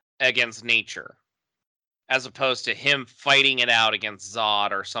against nature, as opposed to him fighting it out against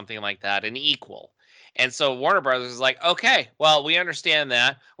Zod or something like that, an equal. And so Warner Brothers is like, okay, well, we understand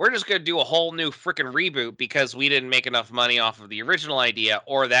that. We're just going to do a whole new freaking reboot because we didn't make enough money off of the original idea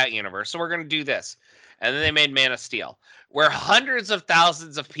or that universe. So we're going to do this. And then they made Man of Steel, where hundreds of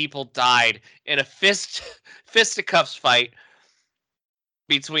thousands of people died in a fisticuffs fight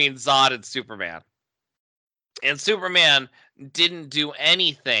between Zod and Superman. And Superman didn't do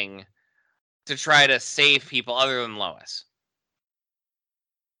anything to try to save people other than Lois.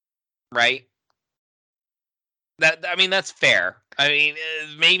 Right? That's fair.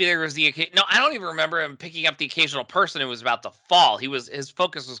 Maybe there was no, I don't even remember him picking up the occasional person who was about to fall. His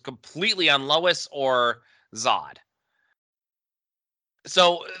focus was completely on Lois or Zod.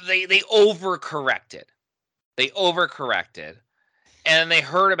 So they overcorrected. And they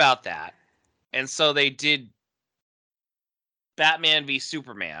heard about that. And so they did Batman v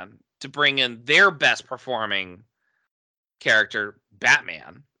Superman to bring in their best performing character,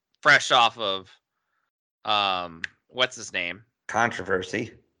 Batman, fresh off of what's his name?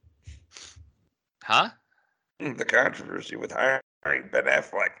 Controversy. Huh? The controversy with hiring Ben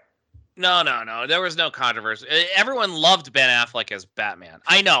Affleck. No. There was no controversy. Everyone loved Ben Affleck as Batman.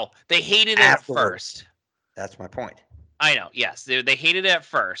 I know. They hated it at first. That's my point. I know. Yes. They hated it at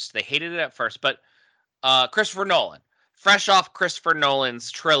first. But Christopher Nolan, fresh off Christopher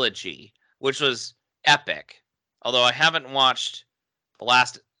Nolan's trilogy, which was epic. Although I haven't watched the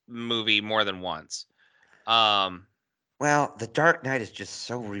last movie more than once. Well, The Dark Knight is just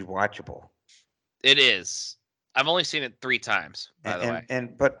so rewatchable. It is. I've only seen it 3 times, by the way.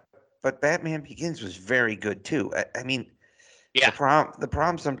 But Batman Begins was very good too. Yeah. The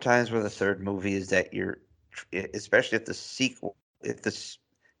problem sometimes with a third movie is that especially if the sequel, if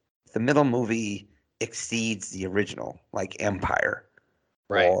the middle movie exceeds the original, like Empire,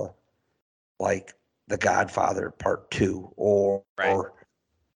 right, or like The Godfather Part 2, or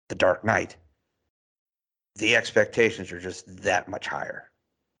The Dark Knight, the expectations are just that much higher.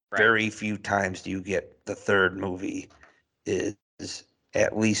 Right. Very few times do you get the third movie is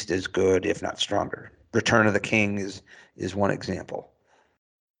at least as good, if not stronger. Return of the King is one example.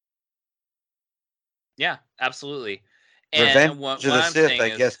 Yeah, absolutely. And Revenge of the Sith, I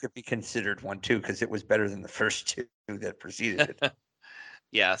guess, could be considered one too, because it was better than the first 2 that preceded it.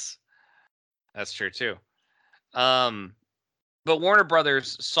 Yes, that's true too. But Warner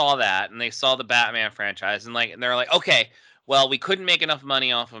Brothers saw that, and they saw the Batman franchise, and they're like, okay, well, we couldn't make enough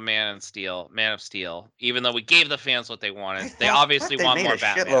money off of Man of Steel, even though we gave the fans what they wanted. They obviously want more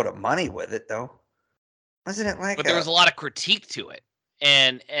Batman. They made a shitload of money with it, though. Wasn't it like? But there was a lot of critique to it,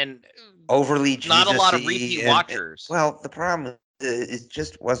 and overly not a lot of repeat watchers. Well, the problem is it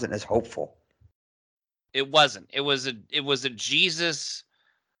just wasn't as hopeful. It wasn't. It was a Jesus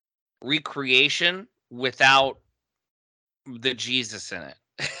recreation without the Jesus in it.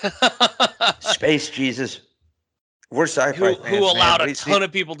 Space Jesus. We're sci-fi fans, who allowed a ton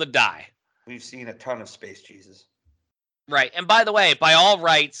of people to die. We've seen a ton of Space Jesus. Right. And by the way, by all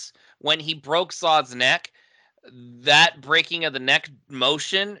rights, when he broke Zod's neck, that breaking of the neck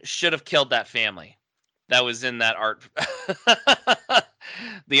motion should have killed that family that was in that art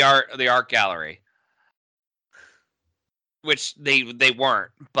the art gallery. Which they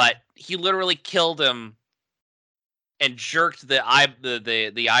weren't, but he literally killed him and jerked the eye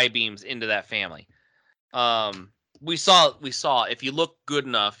beams into that family. We saw if you look good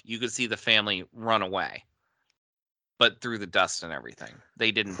enough, you could see the family run away, but through the dust and everything,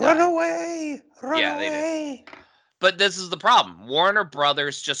 they didn't run die. Away. Run yeah, away. They did. But this is the problem. Warner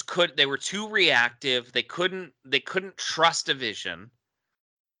Brothers just couldn't. They were too reactive. They couldn't trust a vision,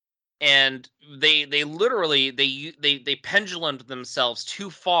 and they literally they pendulumed themselves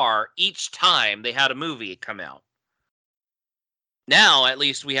too far each time they had a movie come out. Now at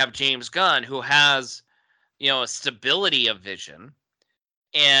least we have James Gunn, who has, a stability of vision,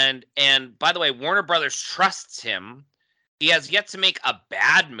 and by the way, Warner Brothers trusts him. He has yet to make a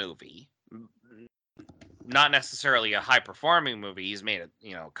bad movie. Not necessarily a high-performing movie. He's made a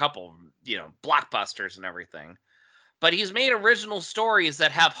couple, blockbusters and everything. But he's made original stories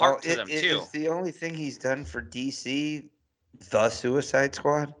that have heart to them, too. Is the only thing he's done for DC The Suicide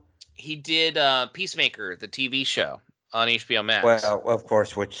Squad? He did Peacemaker, the TV show on HBO Max. Well, of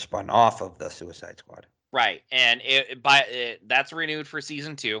course, which spun off of The Suicide Squad. Right, and that's renewed for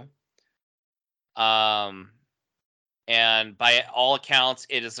season 2. And by all accounts,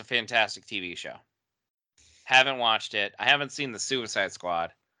 it is a fantastic TV show. Haven't watched it. I haven't seen the Suicide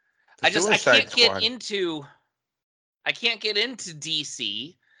Squad. I can't get into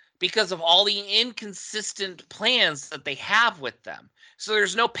DC because of all the inconsistent plans that they have with them. So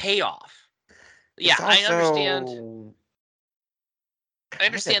there's no payoff. Yeah, I understand. I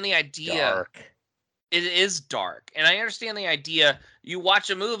understand the idea. Dark. It is dark. And I understand the idea. You watch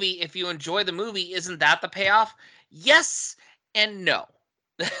a movie, if you enjoy the movie, isn't that the payoff? Yes and no.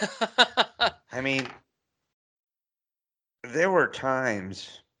 I mean, there were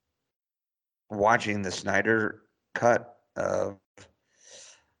times watching the Snyder cut of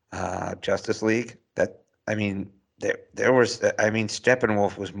Justice League that, there was,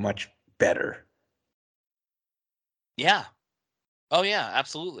 Steppenwolf was much better. Yeah. Oh, yeah,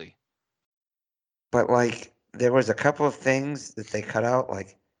 absolutely. But, there was a couple of things that they cut out,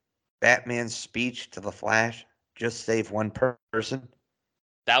 like Batman's speech to the Flash, just save one person.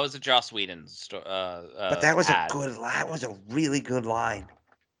 That was a Joss Whedon but that was ad. that was a really good line.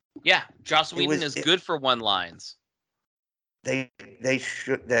 Yeah, Joss Whedon is good for one-liners. They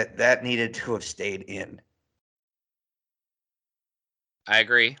should that needed to have stayed in. I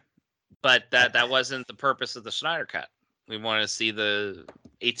agree, but that wasn't the purpose of the Snyder Cut. We want to see the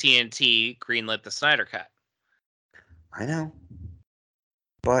AT&T greenlit the Snyder Cut. I know,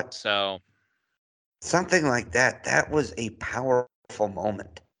 but something like that was a powerful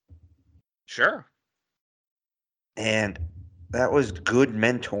moment. Sure. And that was good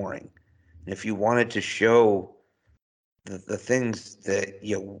mentoring. And if you wanted to show the things that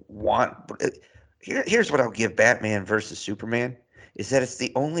you want, here's what I'll give Batman versus Superman, is that it's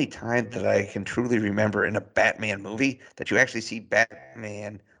the only time that I can truly remember in a Batman movie that you actually see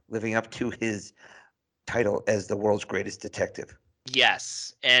Batman living up to his title as the world's greatest detective.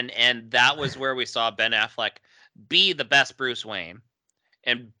 Yes, and that was where we saw Ben Affleck be the best Bruce Wayne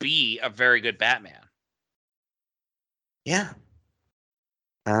and be a very good Batman. Yeah.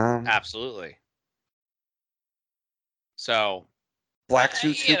 Absolutely. So, Black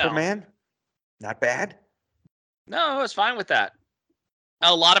Suit Superman, not bad. No, I was fine with that.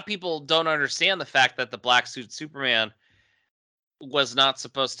 A lot of people don't understand the fact that the Black Suit Superman was not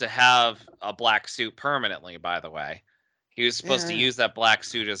supposed to have a black suit permanently, by the way. He was supposed to use that black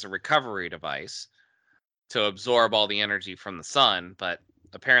suit as a recovery device to absorb all the energy from the sun, but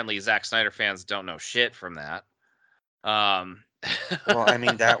apparently Zack Snyder fans don't know shit from that. Well,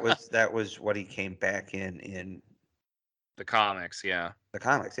 that was what he came back in the comics, yeah. The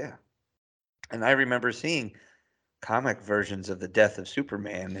comics, yeah. And I remember seeing comic versions of the death of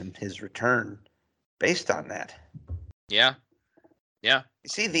Superman and his return based on that. Yeah. Yeah. You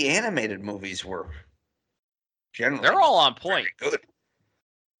see, the animated movies were generally they're all on point. Good.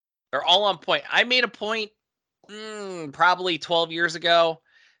 They're all on point. I made a point probably 12 years ago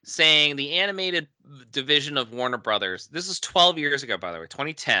saying the animated division of Warner Brothers, this is 12 years ago, by the way,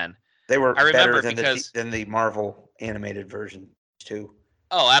 2010. They were better than the Marvel animated version too.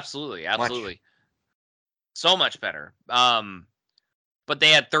 Oh, absolutely. Absolutely. So much better. But they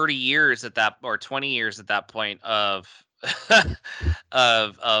had 30 years or 20 years at that point of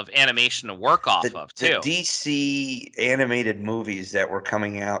of animation to work off of too. The DC animated movies that were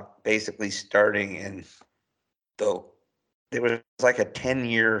coming out basically starting in there was like a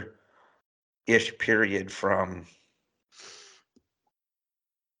 10-year-ish period from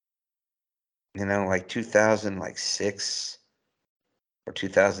like 2006 or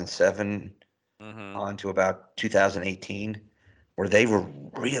 2007 on to about 2018, where they were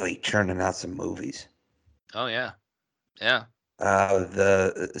really churning out some movies. Oh yeah. Yeah.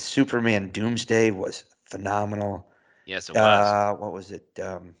 The Superman Doomsday was phenomenal. Yes, it was. What was it?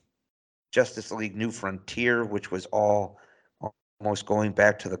 Justice League New Frontier, which was almost going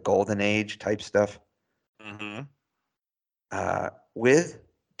back to the Golden Age type stuff. Mm-hmm. with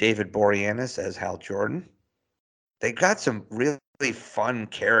David Boreanaz as Hal Jordan. They got some really fun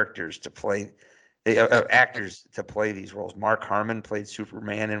characters to play, actors to play these roles. Mark Harmon played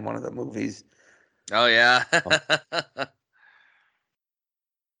Superman in one of the movies. Oh, yeah.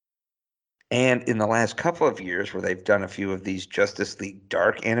 And in the last couple of years, where they've done a few of these Justice League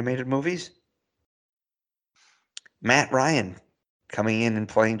Dark animated movies, Matt Ryan coming in and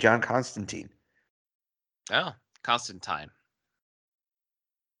playing John Constantine. Oh, Constantine.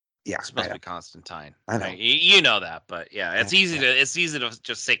 Yeah, it's supposed to be Constantine. I know. You know that, but yeah, it's easy to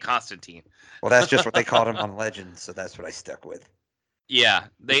just say Constantine. Well, that's just what they called him on Legends, so that's what I stuck with. Yeah,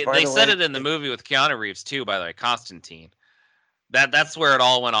 they said it in the movie with Keanu Reeves too. By the way, Constantine. That's where it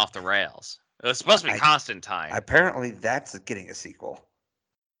all went off the rails. It was supposed to be Constantine. Apparently, that's getting a sequel.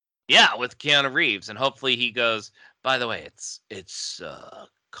 Yeah, with Keanu Reeves, and hopefully he goes. By the way, it's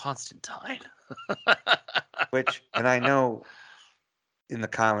Constantine. Which, and I know in the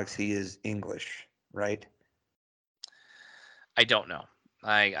comics he is English, right? I don't know.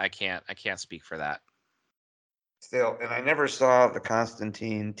 I can't speak for that. Still, and I never saw the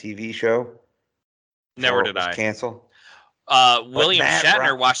Constantine TV show. Never did I. Cancel. William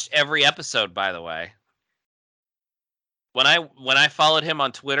Shatner watched every episode, by the way. When I followed him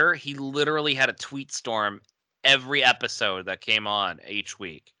on Twitter, he literally had a tweet storm every episode that came on each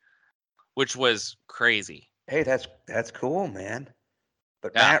week, which was crazy. Hey, that's cool, man.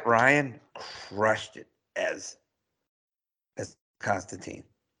 But yeah. Matt Ryan crushed it as Constantine.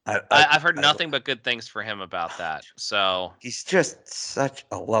 I've heard nothing but good things for him about that. So he's just such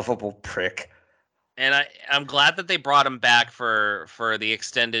a lovable prick. And I'm glad that they brought him back for the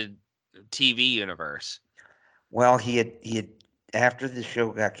extended TV universe. Well, he had after the show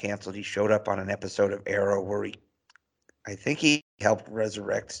got canceled, he showed up on an episode of Arrow where I think he helped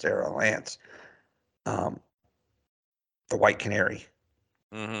resurrect Sarah Lance, the White Canary.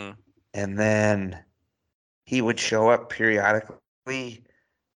 Mm-hmm. And then he would show up periodically,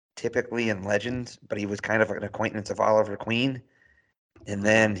 typically in Legends, but he was kind of an acquaintance of Oliver Queen. And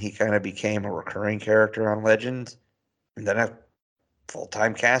then he kind of became a recurring character on Legends, and then a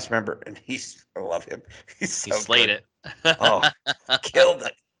full-time cast member. And I love him. He slayed it. Oh, killed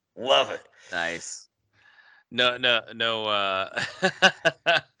it. Love it. Nice. No.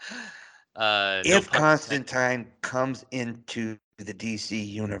 If Constantine comes into the DC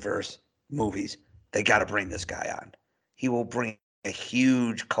universe movies, they got to bring this guy on. He will bring a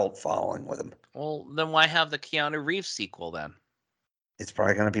huge cult following with him. Well, then why have the Keanu Reeves sequel then? It's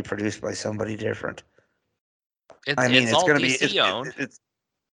probably going to be produced by somebody different. It's going to be DC owned.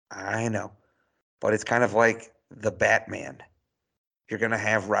 I know, but it's kind of like the Batman. You're going to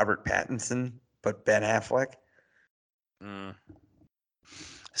have Robert Pattinson, but Ben Affleck.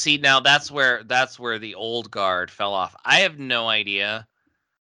 See, now that's where the old guard fell off. I have no idea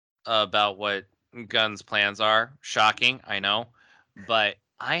about what Gunn's plans are. Shocking, I know, but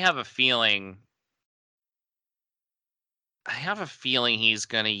I have a feeling he's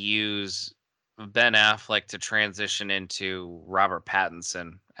going to use Ben Affleck to transition into Robert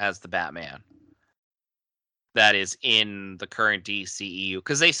Pattinson as the Batman. That is in the current DCEU,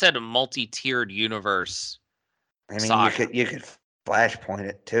 because they said a multi-tiered universe. I mean, you could Flashpoint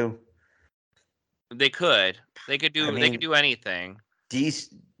it too. They could do anything. The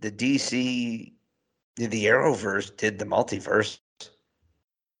Arrowverse did the multiverse.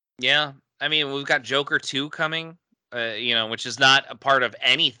 Yeah, I mean, we've got Joker 2 coming. Which is not a part of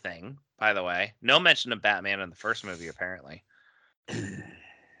anything, by the way. No mention of Batman in the first movie, apparently.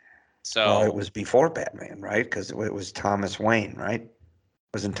 So, well, it was before Batman, right? Because it was Thomas Wayne, right?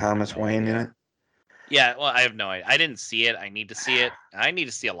 Wasn't Thomas Wayne in it? Yeah, well, I have no idea. I didn't see it. I need to see it. I need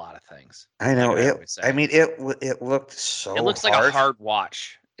to see a lot of things. I know it. I mean, it looked so. It looks like a hard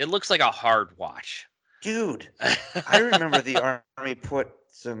watch. It looks like a hard watch, dude. I remember the Army put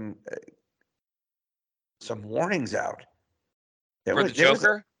some warnings out. For the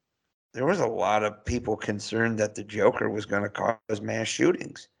Joker? There was a lot of people concerned that the Joker was going to cause mass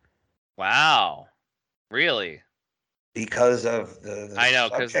shootings. Wow. Really? Because of the I know,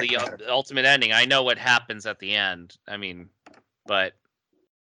 because the ultimate ending. I know what happens at the end. I mean, but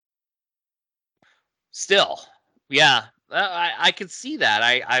still, yeah, I could see that.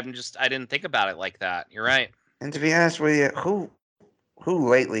 I didn't think about it like that. You're right. And to be honest with you, who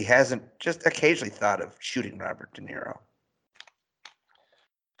lately hasn't just occasionally thought of shooting Robert De Niro?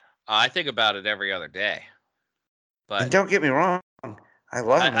 I think about it every other day. But and don't get me wrong, I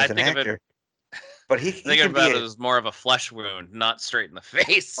love him as an actor. But he think about it as more of a flesh wound, not straight in the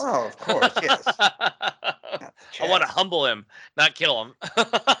face. Oh, of course, yes. I want to humble him, not kill him.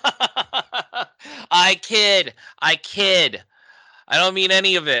 I kid. I don't mean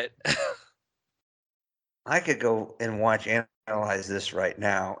any of it. I could go and analyze this right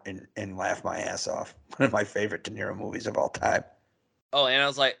now and laugh my ass off. One of my favorite De Niro movies of all time. Oh, and I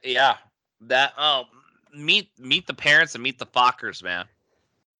was like, yeah, that. Oh, meet the parents and meet the Fockers, man.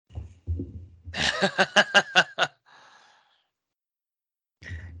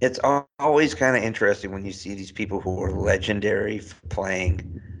 It's always kind of interesting when you see these people who are legendary for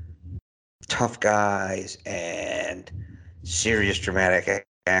playing tough guys and serious dramatic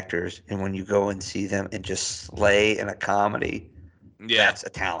actors, and when you go and see them and just slay in a comedy, Yeah, that's a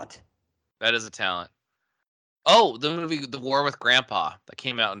talent. that is a talent. Oh, the movie The War with Grandpa that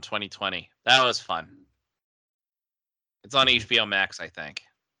came out in 2020. That was fun. It's on HBO Max, I think.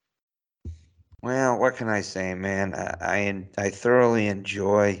 Well, what can I say, man? I thoroughly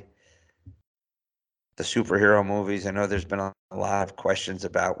enjoy the superhero movies. I know there's been a lot of questions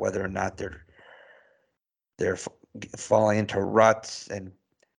about whether or not they're falling into ruts, and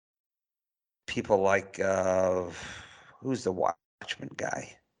people like who's the Watchmen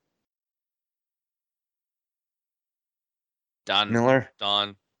guy? Miller,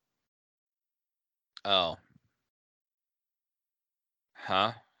 Don. Oh.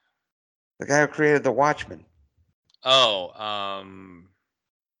 Huh? the guy who created the Watchmen. Oh,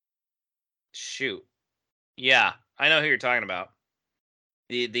 shoot. Yeah, I know who you're talking about.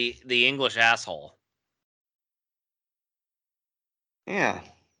 The English asshole. Yeah,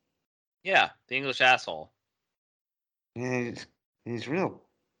 Yeah, the English asshole. yeah, he's real.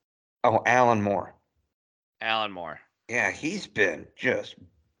 Oh, Alan Moore. Alan Moore. Yeah, he's been just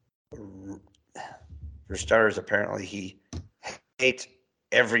for starters. Apparently, he hates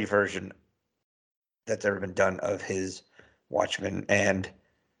every version that's ever been done of his Watchmen, and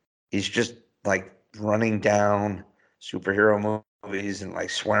he's just like running down superhero movies and like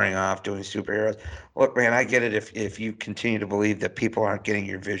swearing off doing superheroes. Look, man, I get it if you continue to believe that people aren't getting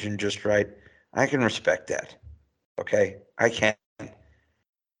your vision just right. I can respect that. Okay, I can.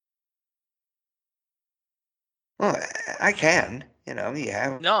 Well, I can. You know, you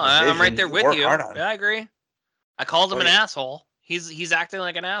have No, a I'm right vision. there You with work you. hard on it. Yeah, I agree. I called him But an asshole. He's acting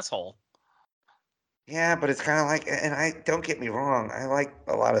like an asshole. yeah, but it's kind of like, and I don't get me wrong, I like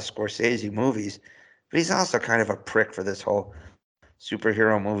a lot of Scorsese movies, but he's also kind of a prick for this whole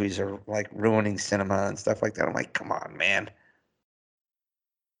superhero movies are like ruining cinema and stuff like that. I'm like, come on, man.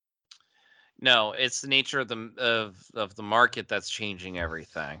 No, it's the nature of the market that's changing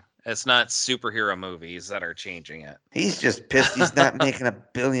everything. It's not superhero movies that are changing it. He's just pissed he's not making $1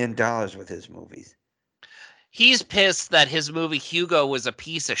 billion with his movies. He's pissed that his movie Hugo was a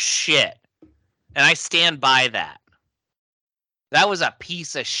piece of shit. And I stand by that. That was a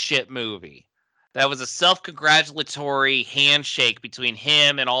piece of shit movie. That was a self-congratulatory handshake between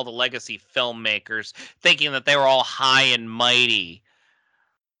him and all the legacy filmmakers, thinking that they were all high and mighty,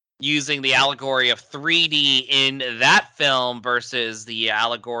 using the allegory of 3D in that film versus the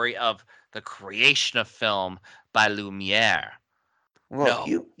allegory of the creation of film by Lumiere. Look,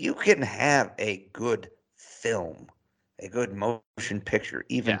 No. you can have a good film, a good motion picture,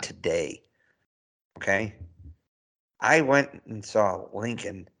 even Yeah. today. Okay? I went and saw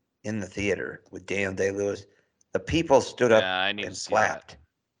Lincoln in the theater with Daniel Day-Lewis. The people stood Yeah, up I need to and see that.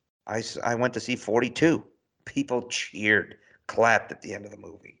 clapped. I went to see 42. People cheered, clapped at the end of the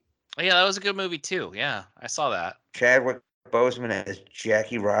movie. Yeah, that was a good movie too. Yeah, I saw that. Chadwick Boseman as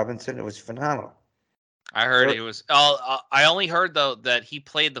Jackie Robinson. It was phenomenal. I heard So, it was. I only heard though that he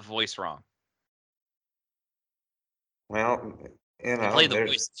played the voice wrong. well, you He know, played the there's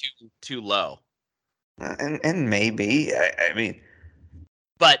voice too low. and maybe I mean,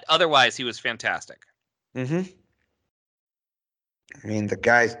 But otherwise, he was fantastic. hmm I mean the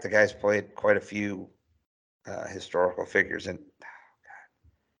guys played quite a few historical figures, and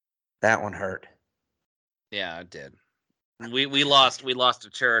that one hurt. Yeah, it did. We lost a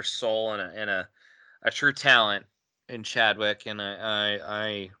cherished soul and a true talent in Chadwick, and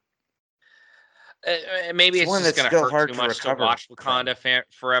maybe It's it's one just that's gonna still hurt hard too to much to recover watch from. Wakanda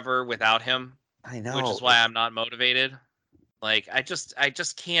forever without him, I which is know why I'm not motivated. Like I just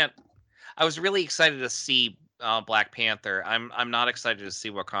can't. I was really excited to see Black Panther. I'm not excited to see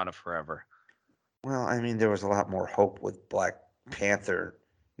Wakanda Forever. Well, I mean, there was a lot more hope with Black Panther.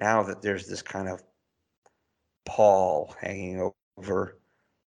 Now that there's this kind of pall hanging over,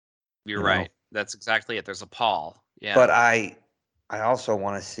 You're you know. right. That's exactly it. There's a Paul. But Yeah. I also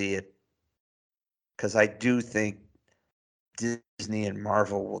want to see it because I do think Disney and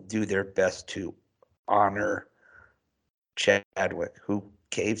Marvel will do their best to honor Chadwick, who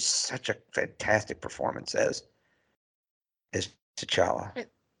gave such a fantastic performance as T'Challa.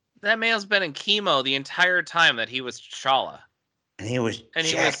 That man's been in chemo the entire time that he was T'Challa. And he was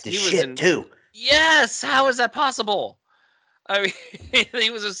jacked as shit, too. Yes! How is that possible? I mean, he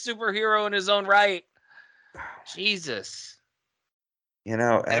was a superhero in his own right. Jesus. You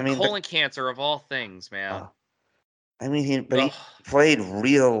know, I mean... colon cancer of all things, man. I mean, he played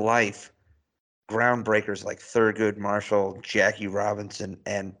real-life groundbreakers like Thurgood Marshall, Jackie Robinson,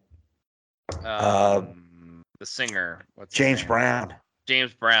 and... the singer. What's James Brown.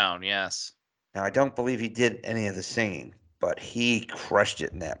 James Brown, yes. Now, I don't believe he did any of the singing, but he crushed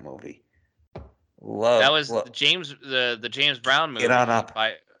it in that movie. That was the James Brown movie. Get On Up.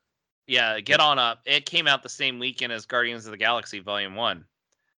 Get On Up. It came out the same weekend as Guardians of the Galaxy Volume 1.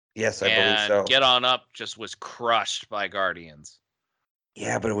 Yes, I believe so. Get On Up just was crushed by Guardians.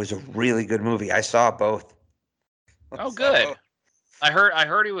 Yeah, but it was a really good movie. I saw both. Oh, good. Both. I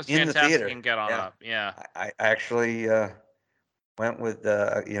heard he was fantastic in Get On Up. Yeah. I actually went with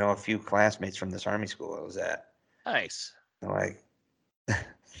a few classmates from this army school I was at. Nice.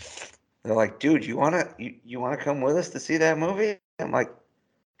 They're like, dude, you wanna come with us to see that movie? I'm like,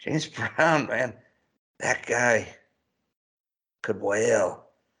 James Brown, man, that guy could wail.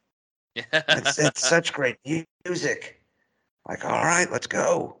 It's such great music. Like, all right, let's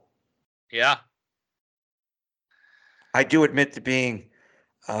go. Yeah. I do admit to being,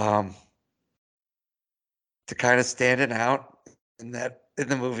 to kind of standing out in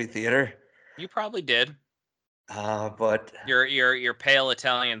the movie theater. You probably did. But your pale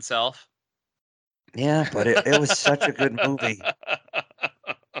Italian self. Yeah, but it was such a good movie.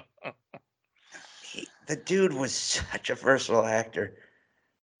 The dude was such a versatile actor.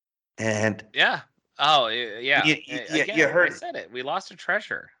 And yeah. Oh, yeah. You heard. I said it. We lost a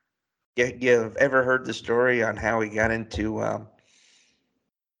treasure. You've ever heard the story on how he got into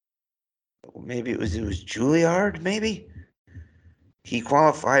maybe it was Juilliard, maybe? He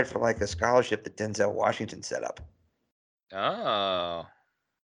qualified for like a scholarship that Denzel Washington set up. Oh.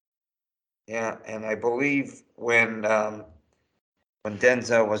 Yeah, and I believe when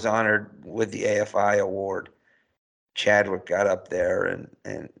Denzel was honored with the AFI award, Chadwick got up there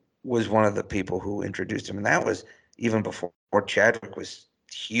and was one of the people who introduced him, and that was even before Chadwick was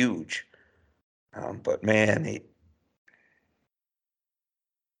huge. But man,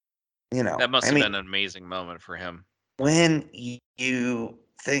 that must have been an amazing moment for him. When you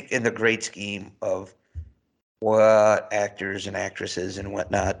think in the great scheme of what actors and actresses and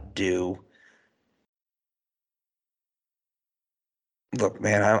whatnot do. Look,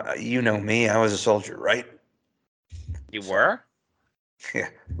 man, you know me. I was a soldier, right? You were? Yeah.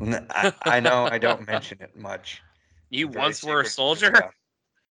 I know I don't mention it much. You once were a soldier?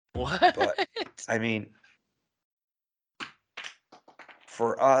 What? But, I mean,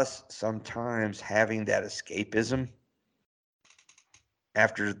 for us, sometimes having that escapism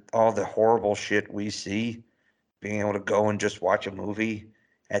after all the horrible shit we see, being able to go and just watch a movie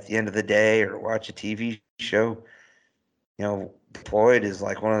at the end of the day or watch a TV show, deployed is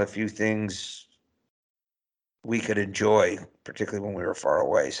like one of the few things we could enjoy, particularly when we were far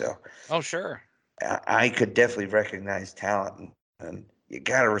away. So, oh, sure. I could definitely recognize talent, and you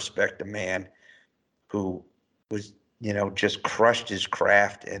got to respect a man who was, just crushed his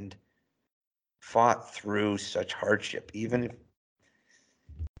craft and fought through such hardship, even if,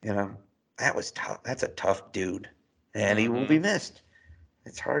 that was tough. That's a tough dude, and he will be missed.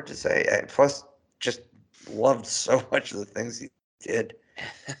 It's hard to say. Plus, just loved so much of the things he did.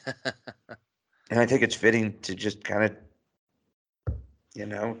 And I think it's fitting to just kind of,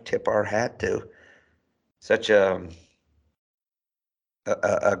 tip our hat to such a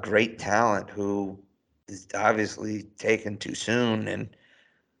great talent who is obviously taken too soon and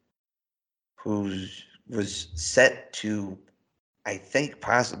who was set to, I think,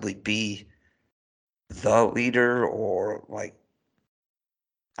 possibly be the leader or like.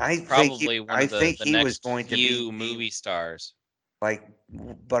 I think he was going to be movie stars.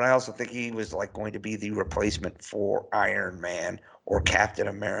 But I also think he was like going to be the replacement for Iron Man or Captain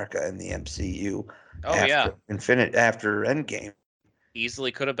America in the MCU. Oh, after Endgame.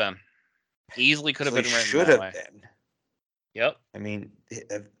 Easily could have been. Easily could have been. Should have been. Yep. I mean,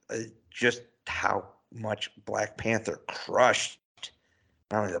 just how much Black Panther crushed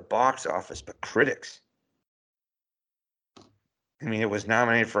not only the box office but critics. I mean, it was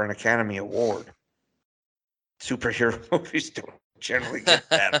nominated for an Academy Award. Superhero movies don't generally get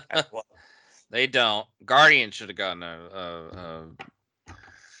that kind of love. They don't. Guardian should have gotten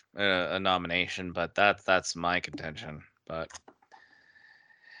a nomination, but that's my contention. But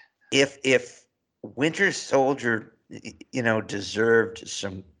if Winter Soldier, deserved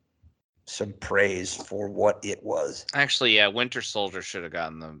some some praise for what it was. Actually, yeah, Winter Soldier should have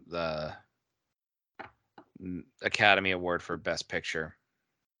gotten the Academy Award for Best Picture.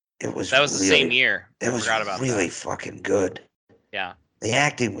 That was the same year. It was really fucking good. Yeah. The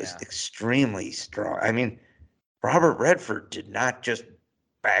acting was extremely strong. I mean, Robert Redford did not just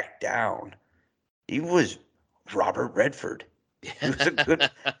back down. He was Robert Redford. He was a good,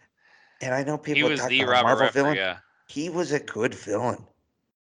 and I know people talk about a Marvel villain. Yeah. He was a good villain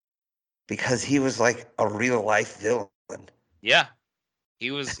because he was like a real life villain. Yeah,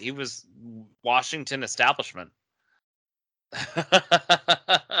 he was Washington establishment.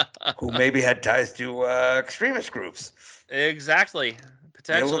 Who maybe had ties to extremist groups. Exactly,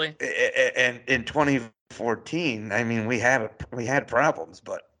 potentially. And in 2014, I mean, we had problems,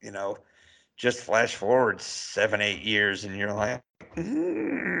 but just flash forward 7-8 years, and you're like,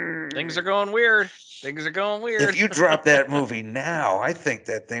 things are going weird. Things are going weird. If you drop that movie now, I think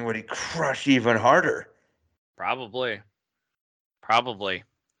that thing would crush even harder. Probably.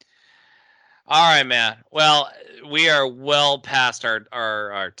 All right, man. Well, we are well past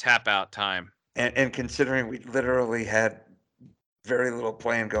our tap out time. And considering we literally had very little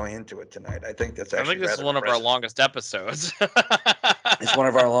plan going into it tonight, I think that's actually. I think this is one of our longest episodes. It's one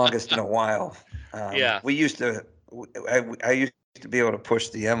of our longest in a while. Yeah. We used to. I used to be able to push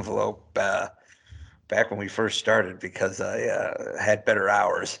the envelope back when we first started because I had better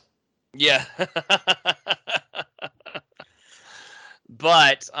hours. Yeah.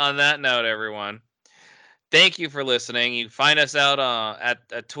 But on that note, everyone, thank you for listening. You can find us out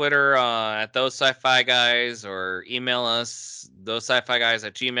at Twitter at Those Sci-Fi Guys, or email us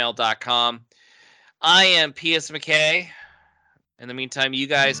thosesci-fi-guys@gmail.com. I am P.S. McKay. In the meantime, you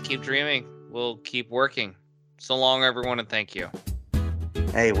guys keep dreaming. We'll keep working. So long, everyone, and thank you.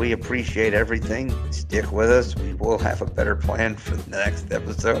 Hey, we appreciate everything. Stick with us. We will have a better plan for the next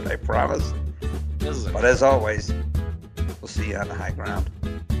episode, I promise. But as always, we'll see you on the high ground.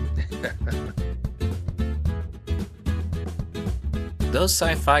 Those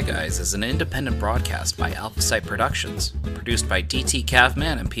Sci-Fi Guys is an independent broadcast by AlphaSite Productions, produced by DT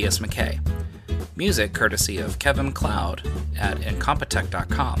Cavman and P.S. McKay. Music courtesy of Kevin MacLeod at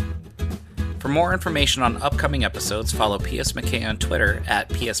Incompetech.com. For more information on upcoming episodes, follow P.S. McKay on Twitter at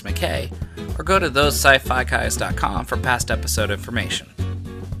P.S. McKay, or go to thosesci-fi guys.com for past episode information.